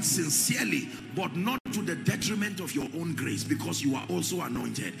 Honor it sincerely, but not to the detriment of your own grace, because you are also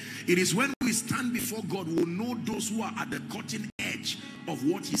anointed. It is when we stand before God, we'll know those who are at the cutting edge of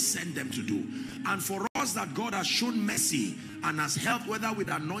what he sent them to do. And for us that God has shown mercy and has helped, whether with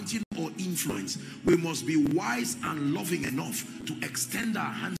anointing or influence, we must be wise and loving enough to extend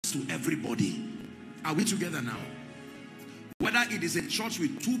our hands to everybody. Are we together now? Whether it is a church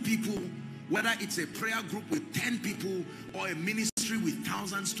with 2 people, whether it's a prayer group with 10 people, or a ministry with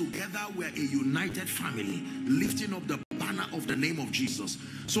thousands, together we're a united family, lifting up the banner of the name of Jesus.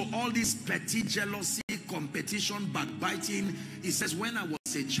 So all this petty jealousy, competition, backbiting, it says, when I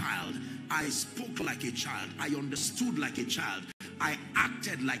was a child, I spoke like a child, I understood like a child, I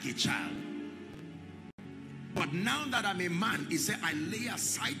acted like a child. But now that I'm a man, he said, I lay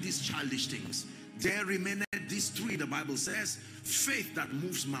aside these childish things. There remaineth these three, the Bible says: faith that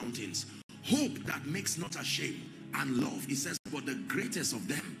moves mountains, hope that makes not ashamed, and love. He says, but the greatest of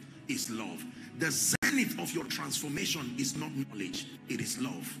them is love. The zenith of your transformation is not knowledge, it is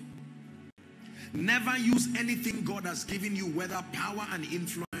love. Never use anything God has given you, whether power and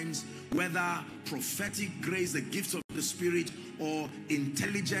influence, whether prophetic grace, the gifts of the Spirit, or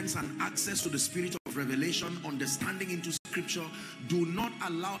intelligence and access to the spirit of revelation, understanding into scripture. Do not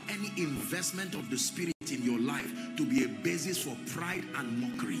allow any investment of the Spirit in your life to be a basis for pride and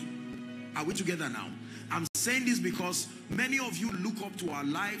mockery. Are we together now? I'm saying this because many of you look up to our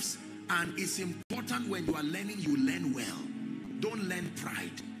lives, and it's important when you are learning, you learn well. Don't learn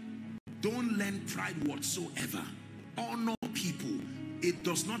pride. Don't learn pride whatsoever. Honor people. It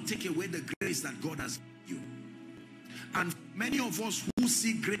does not take away the grace that God has given you. And many of us who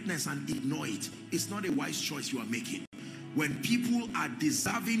see greatness and ignore it, it's not a wise choice you are making. When people are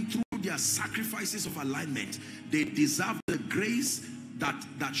deserving through their sacrifices of alignment, they deserve the grace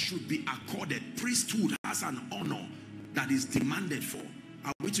that should be accorded. Priesthood has an honor that is demanded for.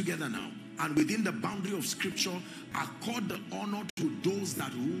 Are we together now? And within the boundary of scripture, accord the honor to those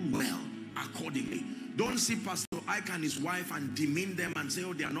that rule well accordingly. Don't see Pastor Ike and his wife and demean them and say,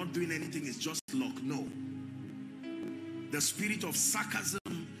 oh, they are not doing anything, it's just luck. No. The spirit of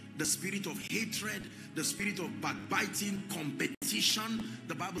sarcasm, the spirit of hatred, the spirit of backbiting, competition,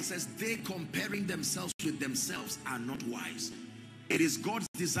 the Bible says they comparing themselves with themselves are not wise. It is God's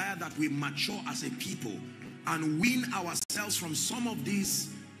desire that we mature as a people and wean ourselves from some of these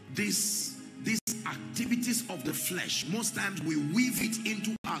activities of the flesh. Most times we weave it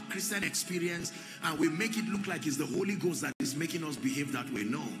into our Christian experience and we make it look like it's the Holy Ghost that is making us behave that way.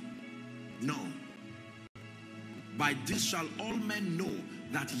 No. No. By this shall all men know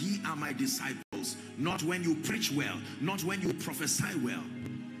that ye are my disciples. Not when you preach well, not when you prophesy well.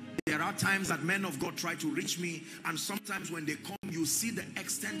 There are times that men of God try to reach me, and sometimes when they come, you see the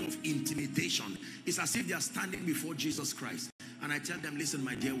extent of intimidation. It's as if they are standing before Jesus Christ. And I tell them, listen,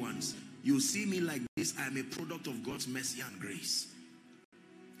 my dear ones, you see me like this, I am a product of God's mercy and grace.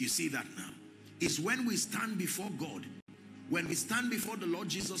 You see that now? It's when we stand before God, when we stand before the Lord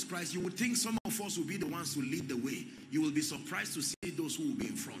Jesus Christ, you would think some of us will be the ones to lead the way. You will be surprised to see those who will be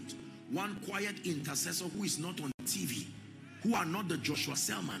in front. One quiet intercessor who is not on TV, who are not the Joshua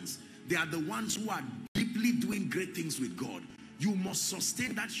Selmans. They are the ones who are deeply doing great things with God. You must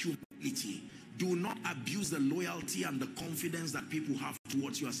sustain that humility. Do not abuse the loyalty and the confidence that people have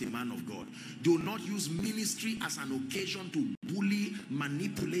towards you as a man of God. Do not use ministry as an occasion to bully,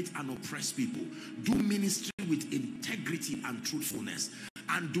 manipulate, and oppress people. Do ministry with integrity and truthfulness.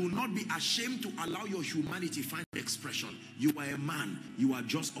 And do not be ashamed to allow your humanity find expression. You are a man. You are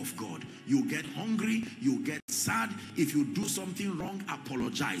just of God. You get hungry. You get sad. If you do something wrong,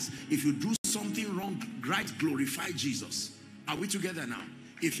 apologize. If you do something wrong, right, glorify Jesus. Are we together now?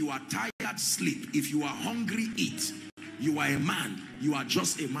 If you are tired, sleep. If you are hungry, eat. You are a man. You are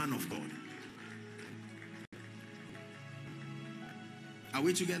just a man of God. Are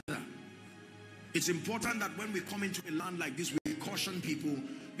we together? It's important that when we come into a land like this, we caution people,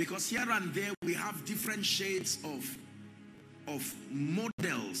 because here and there we have different shades of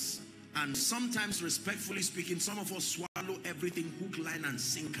models, and sometimes, respectfully speaking, some of us swallow everything hook, line, and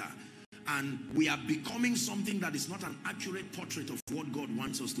sinker. And we are becoming something that is not an accurate portrait of what God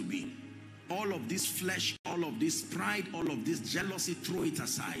wants us to be. All of this flesh, all of this pride, all of this jealousy, throw it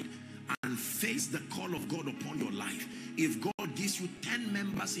aside and face the call of God upon your life. If God gives you 10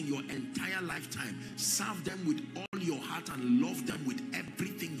 members in your entire lifetime, serve them with all your heart and love them with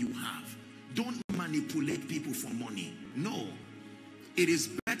everything you have. Don't manipulate people for money. No. It is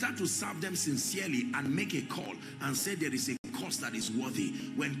better to serve them sincerely and make a call and say there is a cost that is worthy.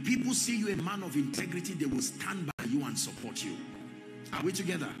 When people see you a man of integrity, they will stand by you and support you. Are we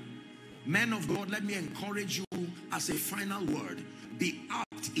together? Men of God, let me encourage you as a final word. Be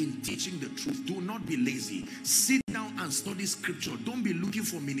apt in teaching the truth. Do not be lazy. Sit down and study scripture. Don't be looking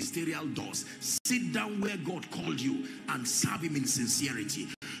for ministerial doors. Sit down where God called you and serve him in sincerity.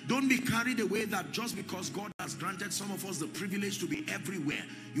 Don't be carried away that just because God has granted some of us the privilege to be everywhere,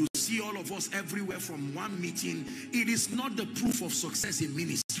 you see all of us everywhere from one meeting. It is not the proof of success in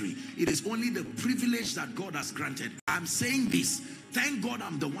ministry. It is only the privilege that God has granted. I'm saying this. Thank God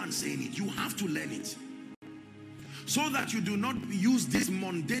I'm the one saying it. You have to learn it, so that you do not use these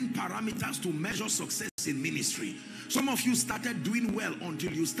mundane parameters to measure success in ministry. Some of you started doing well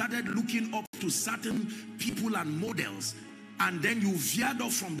until you started looking up to certain people and models, and then you veered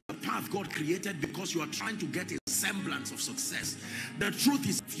off from the path God created because you are trying to get a semblance of success. The truth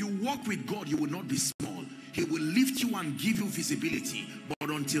is, if you walk with God, you will not be small. He will lift you and give you visibility. But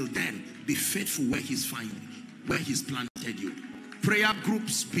until then, be faithful where he's planted you. Prayer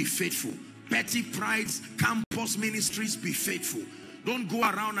groups, be faithful. Petty prides, campus ministries, be faithful. Don't go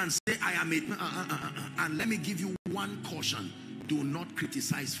around and say, I am it. And let me give you one caution. Do not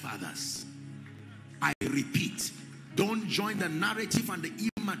criticize fathers. I repeat, don't join the narrative and the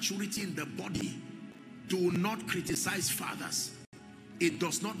immaturity in the body. Do not criticize fathers. It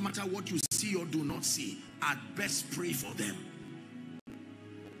does not matter what you see or do not see. At best, pray for them.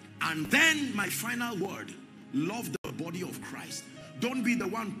 And then my final word, love the body of Christ. Don't be the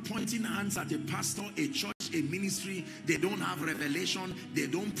one pointing hands at a pastor, a church, a ministry. They don't have revelation, they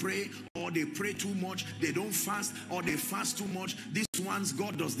don't pray, or they pray too much, they don't fast, or they fast too much. These ones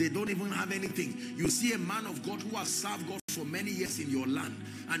God does, they don't even have anything. You see a man of God who has served God for many years in your land,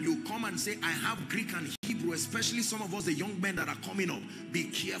 and you come and say, I have Greek and Hebrew, especially some of us, the young men that are coming up. Be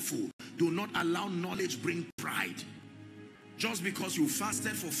careful. Do not allow knowledge bring pride. Just because you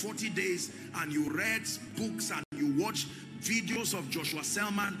fasted for 40 days and you read books and you watch videos of Joshua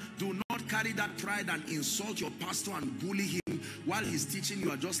Selman, do not carry that pride and insult your pastor and bully him while he's teaching.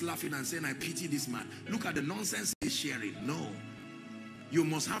 You are just laughing and saying, I pity this man. Look at the nonsense he's sharing. No. You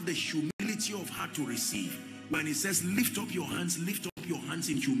must have the humility of heart to receive. When he says, lift up your hands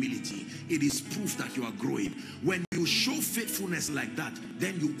in humility, it is proof that you are growing. When you show faithfulness like that,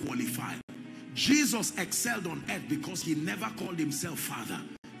 then you qualify. Jesus excelled on earth because he never called himself father.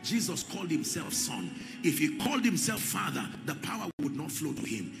 Jesus called himself son. If he called himself father, the power would not flow to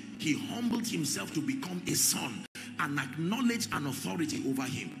him. He humbled himself to become a son and acknowledge an authority over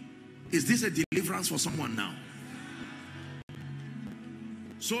him. Is this a deliverance for someone now?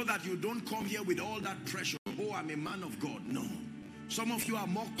 So that you don't come here with all that pressure. Oh, I'm a man of God. No. Some of you are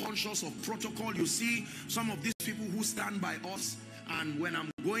more conscious of protocol. You see some of these people who stand by us, and when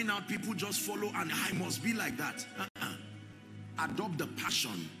I'm going out, people just follow, and I must be like that. Adopt the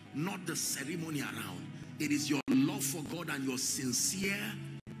passion, not the ceremony around. It is your love for God and your sincere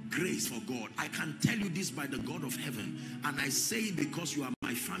grace for God. I can tell you this by the God of heaven, and I say it because you are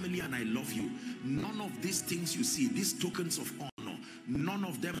my family and I love you. None of these things you see, these tokens of honor, none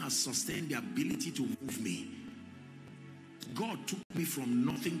of them has sustained the ability to move me. God took me from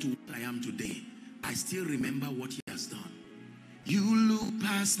nothing to what I am today. I still remember what he has done. You look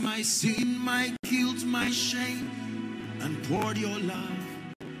past my sin, my guilt, my shame, and poured your love.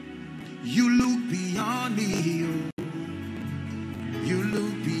 You look beyond me, oh. You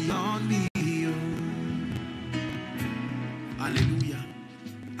look beyond me, oh. Hallelujah.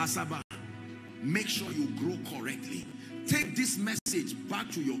 Asaba, make sure you grow correctly. Take this message back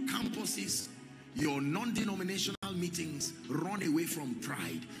to your campuses, your non-denominational meetings. Run away from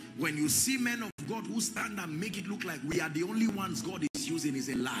pride. When you see men of God who stand and make it look like we are the only ones God is using, is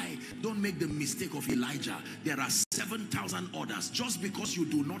a lie. Don't make the mistake of Elijah. There are 7,000 others. Just because you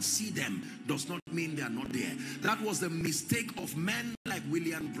do not see them does not mean they are not there. That was the mistake of men like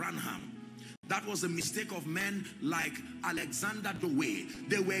William Branham. That was the mistake of men like Alexander the Way.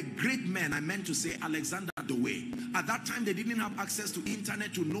 They were great men. I meant to say Alexander the Way. At that time, they didn't have access to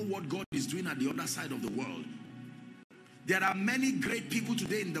internet to know what God is doing at the other side of the world. There are many great people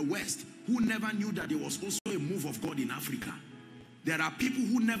today in the West who never knew that there was also a move of God in Africa. There are people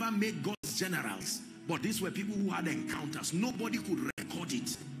who never made God's generals, but these were people who had encounters. Nobody could record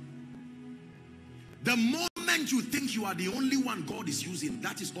it. The moment you think you are the only one God is using,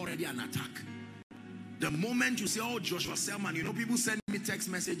 that is already an attack. The moment you say, oh, Joshua Selman, you know, people send me text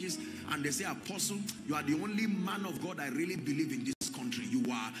messages and they say, Apostle, you are the only man of God I really believe in this country. You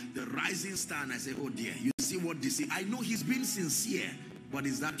are the rising star. And I say, oh dear, you see what they say. I know he's been sincere, but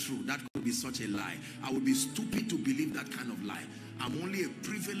is that true? That could be such a lie. I would be stupid to believe that kind of lie. I'm only a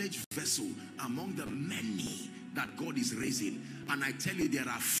privileged vessel among the many that God is raising. And I tell you, there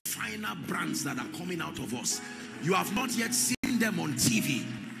are finer brands that are coming out of us. You have not yet seen them on TV.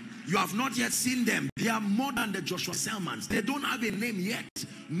 You have not yet seen them. They are more than the Joshua Selmans. They don't have a name yet.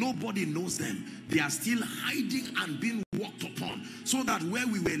 Nobody knows them. They are still hiding and being walked upon, so that where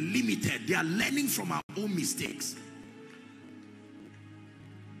we were limited, they are learning from our own mistakes.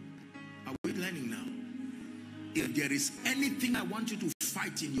 Are we learning now? If there is anything I want you to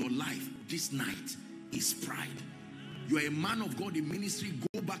fight in your life this night, is pride. You are a man of God in ministry,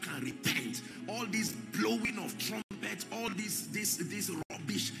 go back and repent. All this blowing of trumpets, all this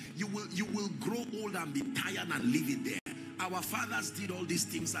rubbish, you will grow old and be tired and leave it there. Our fathers did all these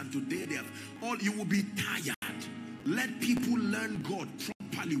things, and today you will be tired. Let people learn God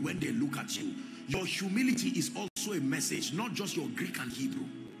properly when they look at you. Your humility is also a message, not just your Greek and Hebrew.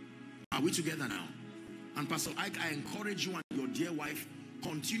 Are we together now? And Pastor Ike, I encourage you and your dear wife,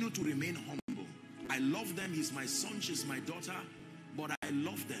 continue to remain humble. I love them. He's my son, she's my daughter, but I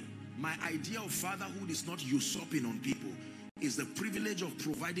love them. My idea of fatherhood is not usurping on people. It's the privilege of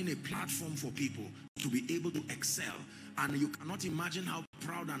providing a platform for people to be able to excel. And you cannot imagine how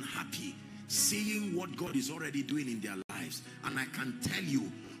proud and happy seeing what God is already doing in their lives. And I can tell you,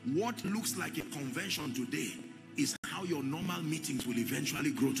 what looks like a convention today is how your normal meetings will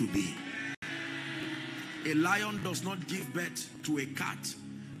eventually grow to be. A lion does not give birth to a cat.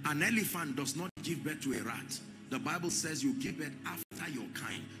 An elephant does not give birth to a rat. The Bible says you give birth after your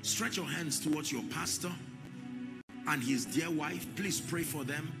kind. Stretch your hands towards your pastor and his dear wife. Please pray for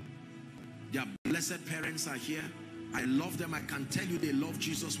them. Their blessed parents are here. I love them. I can tell you they love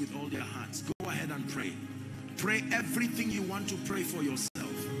Jesus with all their hearts. Go ahead and pray. Pray everything you want to pray for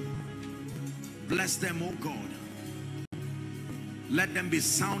yourself. Bless them, oh God. Let them be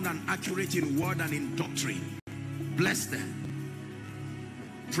sound and accurate in word and in doctrine. Bless them.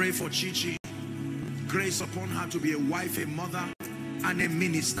 Pray for Chichi. Grace upon her to be a wife, a mother, and a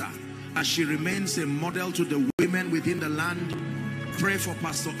minister, as she remains a model to the women within the land. Pray for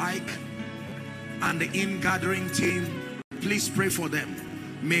Pastor Ike and the in-gathering team. Please pray for them.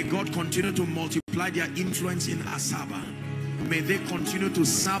 May God continue to multiply their influence in Asaba. May they continue to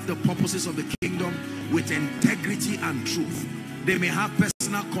serve the purposes of the kingdom with integrity and truth. They may have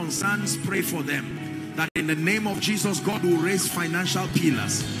personal concerns. Pray for them, that in the name of Jesus, God will raise financial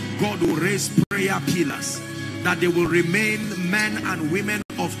pillars. God will raise prayer pillars, that they will remain men and women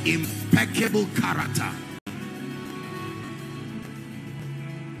of impeccable character.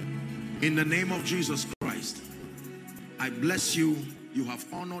 In the name of Jesus Christ, I bless you. You have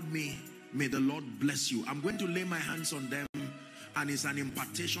honored me. May the Lord bless you. I'm going to lay my hands on them, and it's an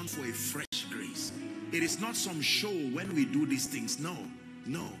impartation for a fresh grace. It is not some show when we do these things. No,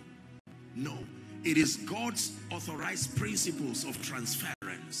 no, no. It is God's authorized principles of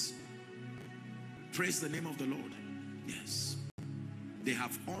transference. Praise the name of the Lord. Yes. They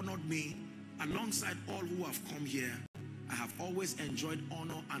have honored me alongside all who have come here. I have always enjoyed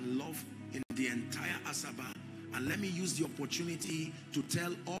honor and love in the entire Asaba. And let me use the opportunity to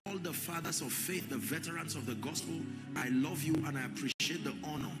tell all the fathers of faith, the veterans of the gospel, I love you and I appreciate the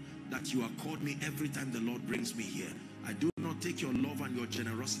honor that you accord me every time the Lord brings me here. I do not take your love and your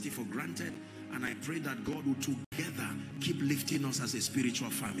generosity for granted, and I pray that God will together keep lifting us as a spiritual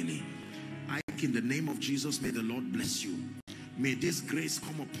family. In the name of Jesus, may the Lord bless you. May this grace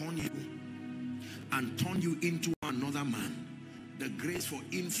come upon you and turn you into another man. The grace for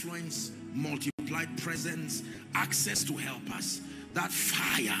influence, multiplied presence, access to help us. That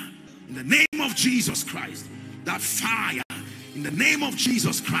fire in the name of Jesus Christ. That fire in the name of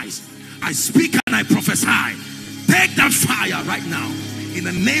Jesus Christ. I speak and I prophesy. Take that fire right now in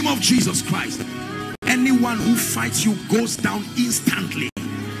the name of Jesus Christ. Anyone who fights you goes down instantly.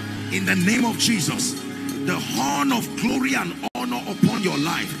 In the name of Jesus, the horn of glory and honor upon your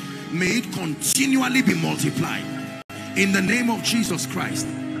life, may it continually be multiplied. In the name of Jesus Christ,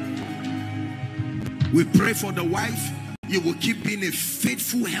 we pray for the wife. You will keep being a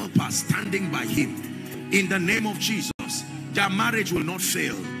faithful helper standing by him. In the name of Jesus, their marriage will not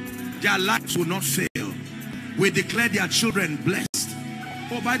fail. Their lives will not fail. We declare their children blessed.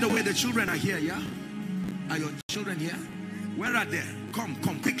 Oh, by the way, the children are here, yeah? Are your children here? Where are they? Come,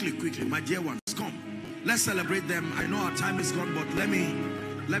 quickly, my dear ones, come. Let's celebrate them. I know our time is gone, but let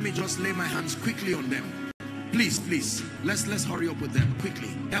me just lay my hands quickly on them. Please, let's hurry up with them quickly.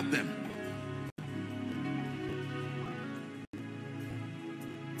 Help them.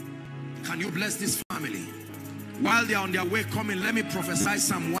 Can you bless this family? While they are on their way coming, let me prophesy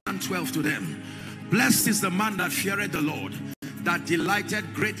Psalm 112 to them. Blessed is the man that feareth the Lord, that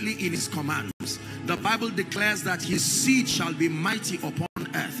delighted greatly in his commands. The Bible declares that his seed shall be mighty upon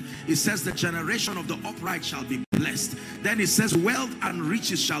earth. It says the generation of the upright shall be blessed. Then it says wealth and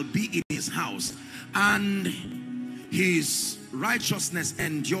riches shall be in his house, and his righteousness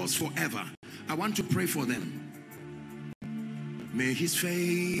endures forever. I want to pray for them. May his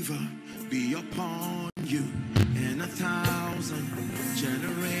favor be upon you in 1,000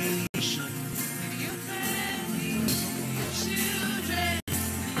 generations.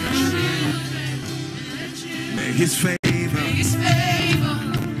 May his favor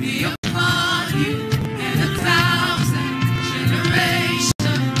be upon you in 1,000 generations.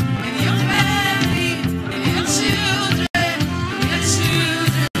 In your family, in your children, in your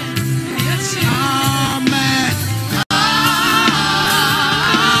children, in your children. Amen. Amen.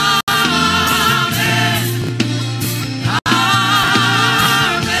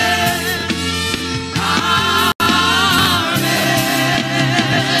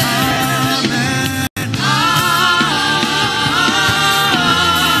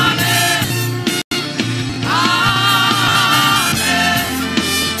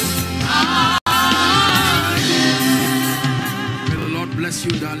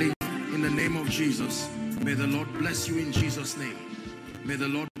 Jesus. May the Lord bless you in Jesus' name. May the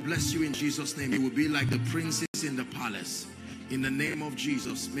Lord bless you in Jesus' name. You will be like the princes in the palace. In the name of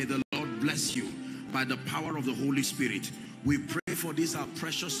Jesus, may the Lord bless you by the power of the Holy Spirit. We pray for these our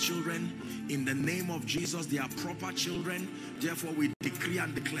precious children. In the name of Jesus, they are proper children. Therefore, we decree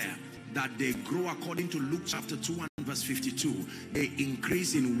and declare that they grow according to Luke chapter 2 and verse 52. They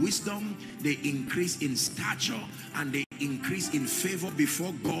increase in wisdom, they increase in stature, and they increase in favor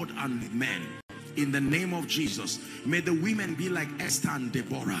before God and men. In the name of Jesus, may the women be like Esther and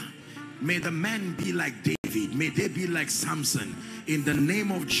Deborah. May the men be like David. May they be like Samson. In the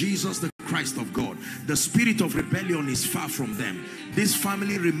name of Jesus, the Christ of God. The spirit of rebellion is far from them. This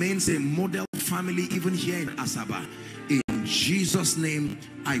family remains a model family even here in Asaba. In Jesus' name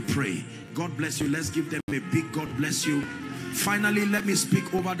I pray. God bless you. Let's give them a big God bless you. Finally, let me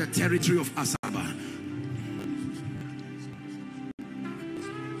speak over the territory of Asaba.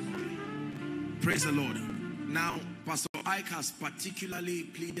 Praise the Lord. Now, Pastor Ike has particularly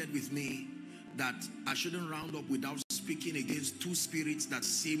pleaded with me that I shouldn't round up without speaking against two spirits that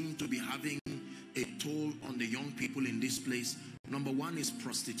seem to be having a toll on the young people in this place. Number one is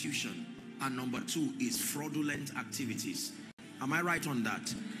prostitution, and number two is fraudulent activities. Am I right on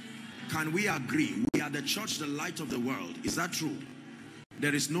that? Can we agree? We are the church, the light of the world. Is that true?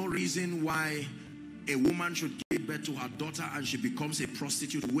 There is no reason why a woman should give birth to her daughter and she becomes a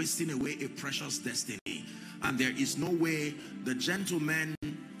prostitute, wasting away a precious destiny. And there is no way the gentlemen,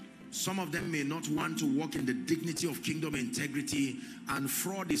 some of them may not want to walk in the dignity of kingdom integrity, and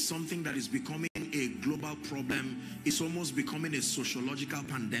fraud is something that is becoming a global problem. It's almost becoming a sociological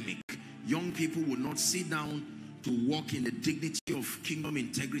pandemic. Young people will not sit down to walk in the dignity of kingdom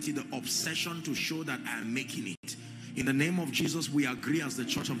integrity, the obsession to show that I am making it. In the name of Jesus, we agree as the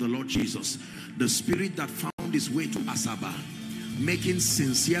church of the Lord Jesus, the spirit that found its way to Asaba, making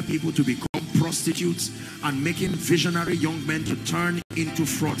sincere people to become prostitutes and making visionary young men to turn into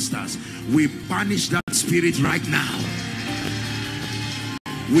fraudsters. We banish that spirit right now.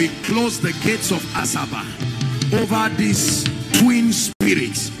 We close the gates of Asaba over these twin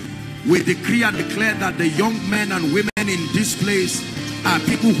spirits. We decree and declare that the young men and women in this place are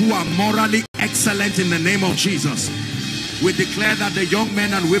people who are morally excellent in the name of Jesus. We declare that the young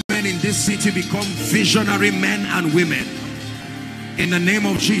men and women in this city become visionary men and women in the name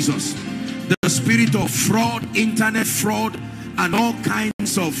of Jesus. The spirit of fraud, internet fraud, and all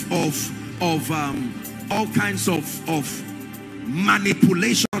kinds of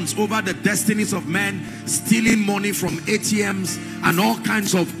manipulations over the destinies of men, stealing money from ATMs and all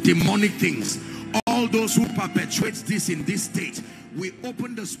kinds of demonic things. All those who perpetuate this in this state, we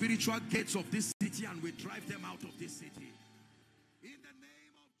open the spiritual gates of this city and we drive them out of this city. In the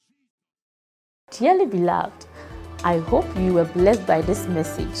name of Jesus. Dearly beloved, I hope you were blessed by this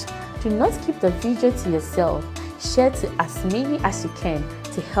message. Do not keep the video to yourself. Share to as many as you can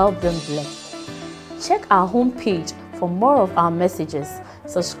to help them bless. Check our homepage for more of our messages.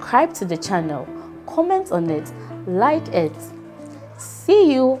 Subscribe to the channel, comment on it, like it.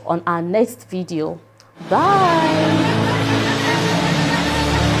 See you on our next video. Bye.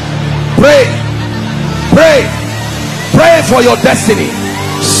 Pray, pray, pray for your destiny.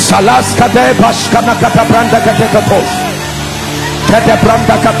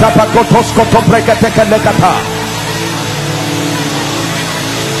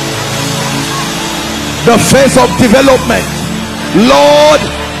 The phase of development. Lord,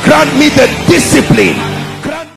 grant me the discipline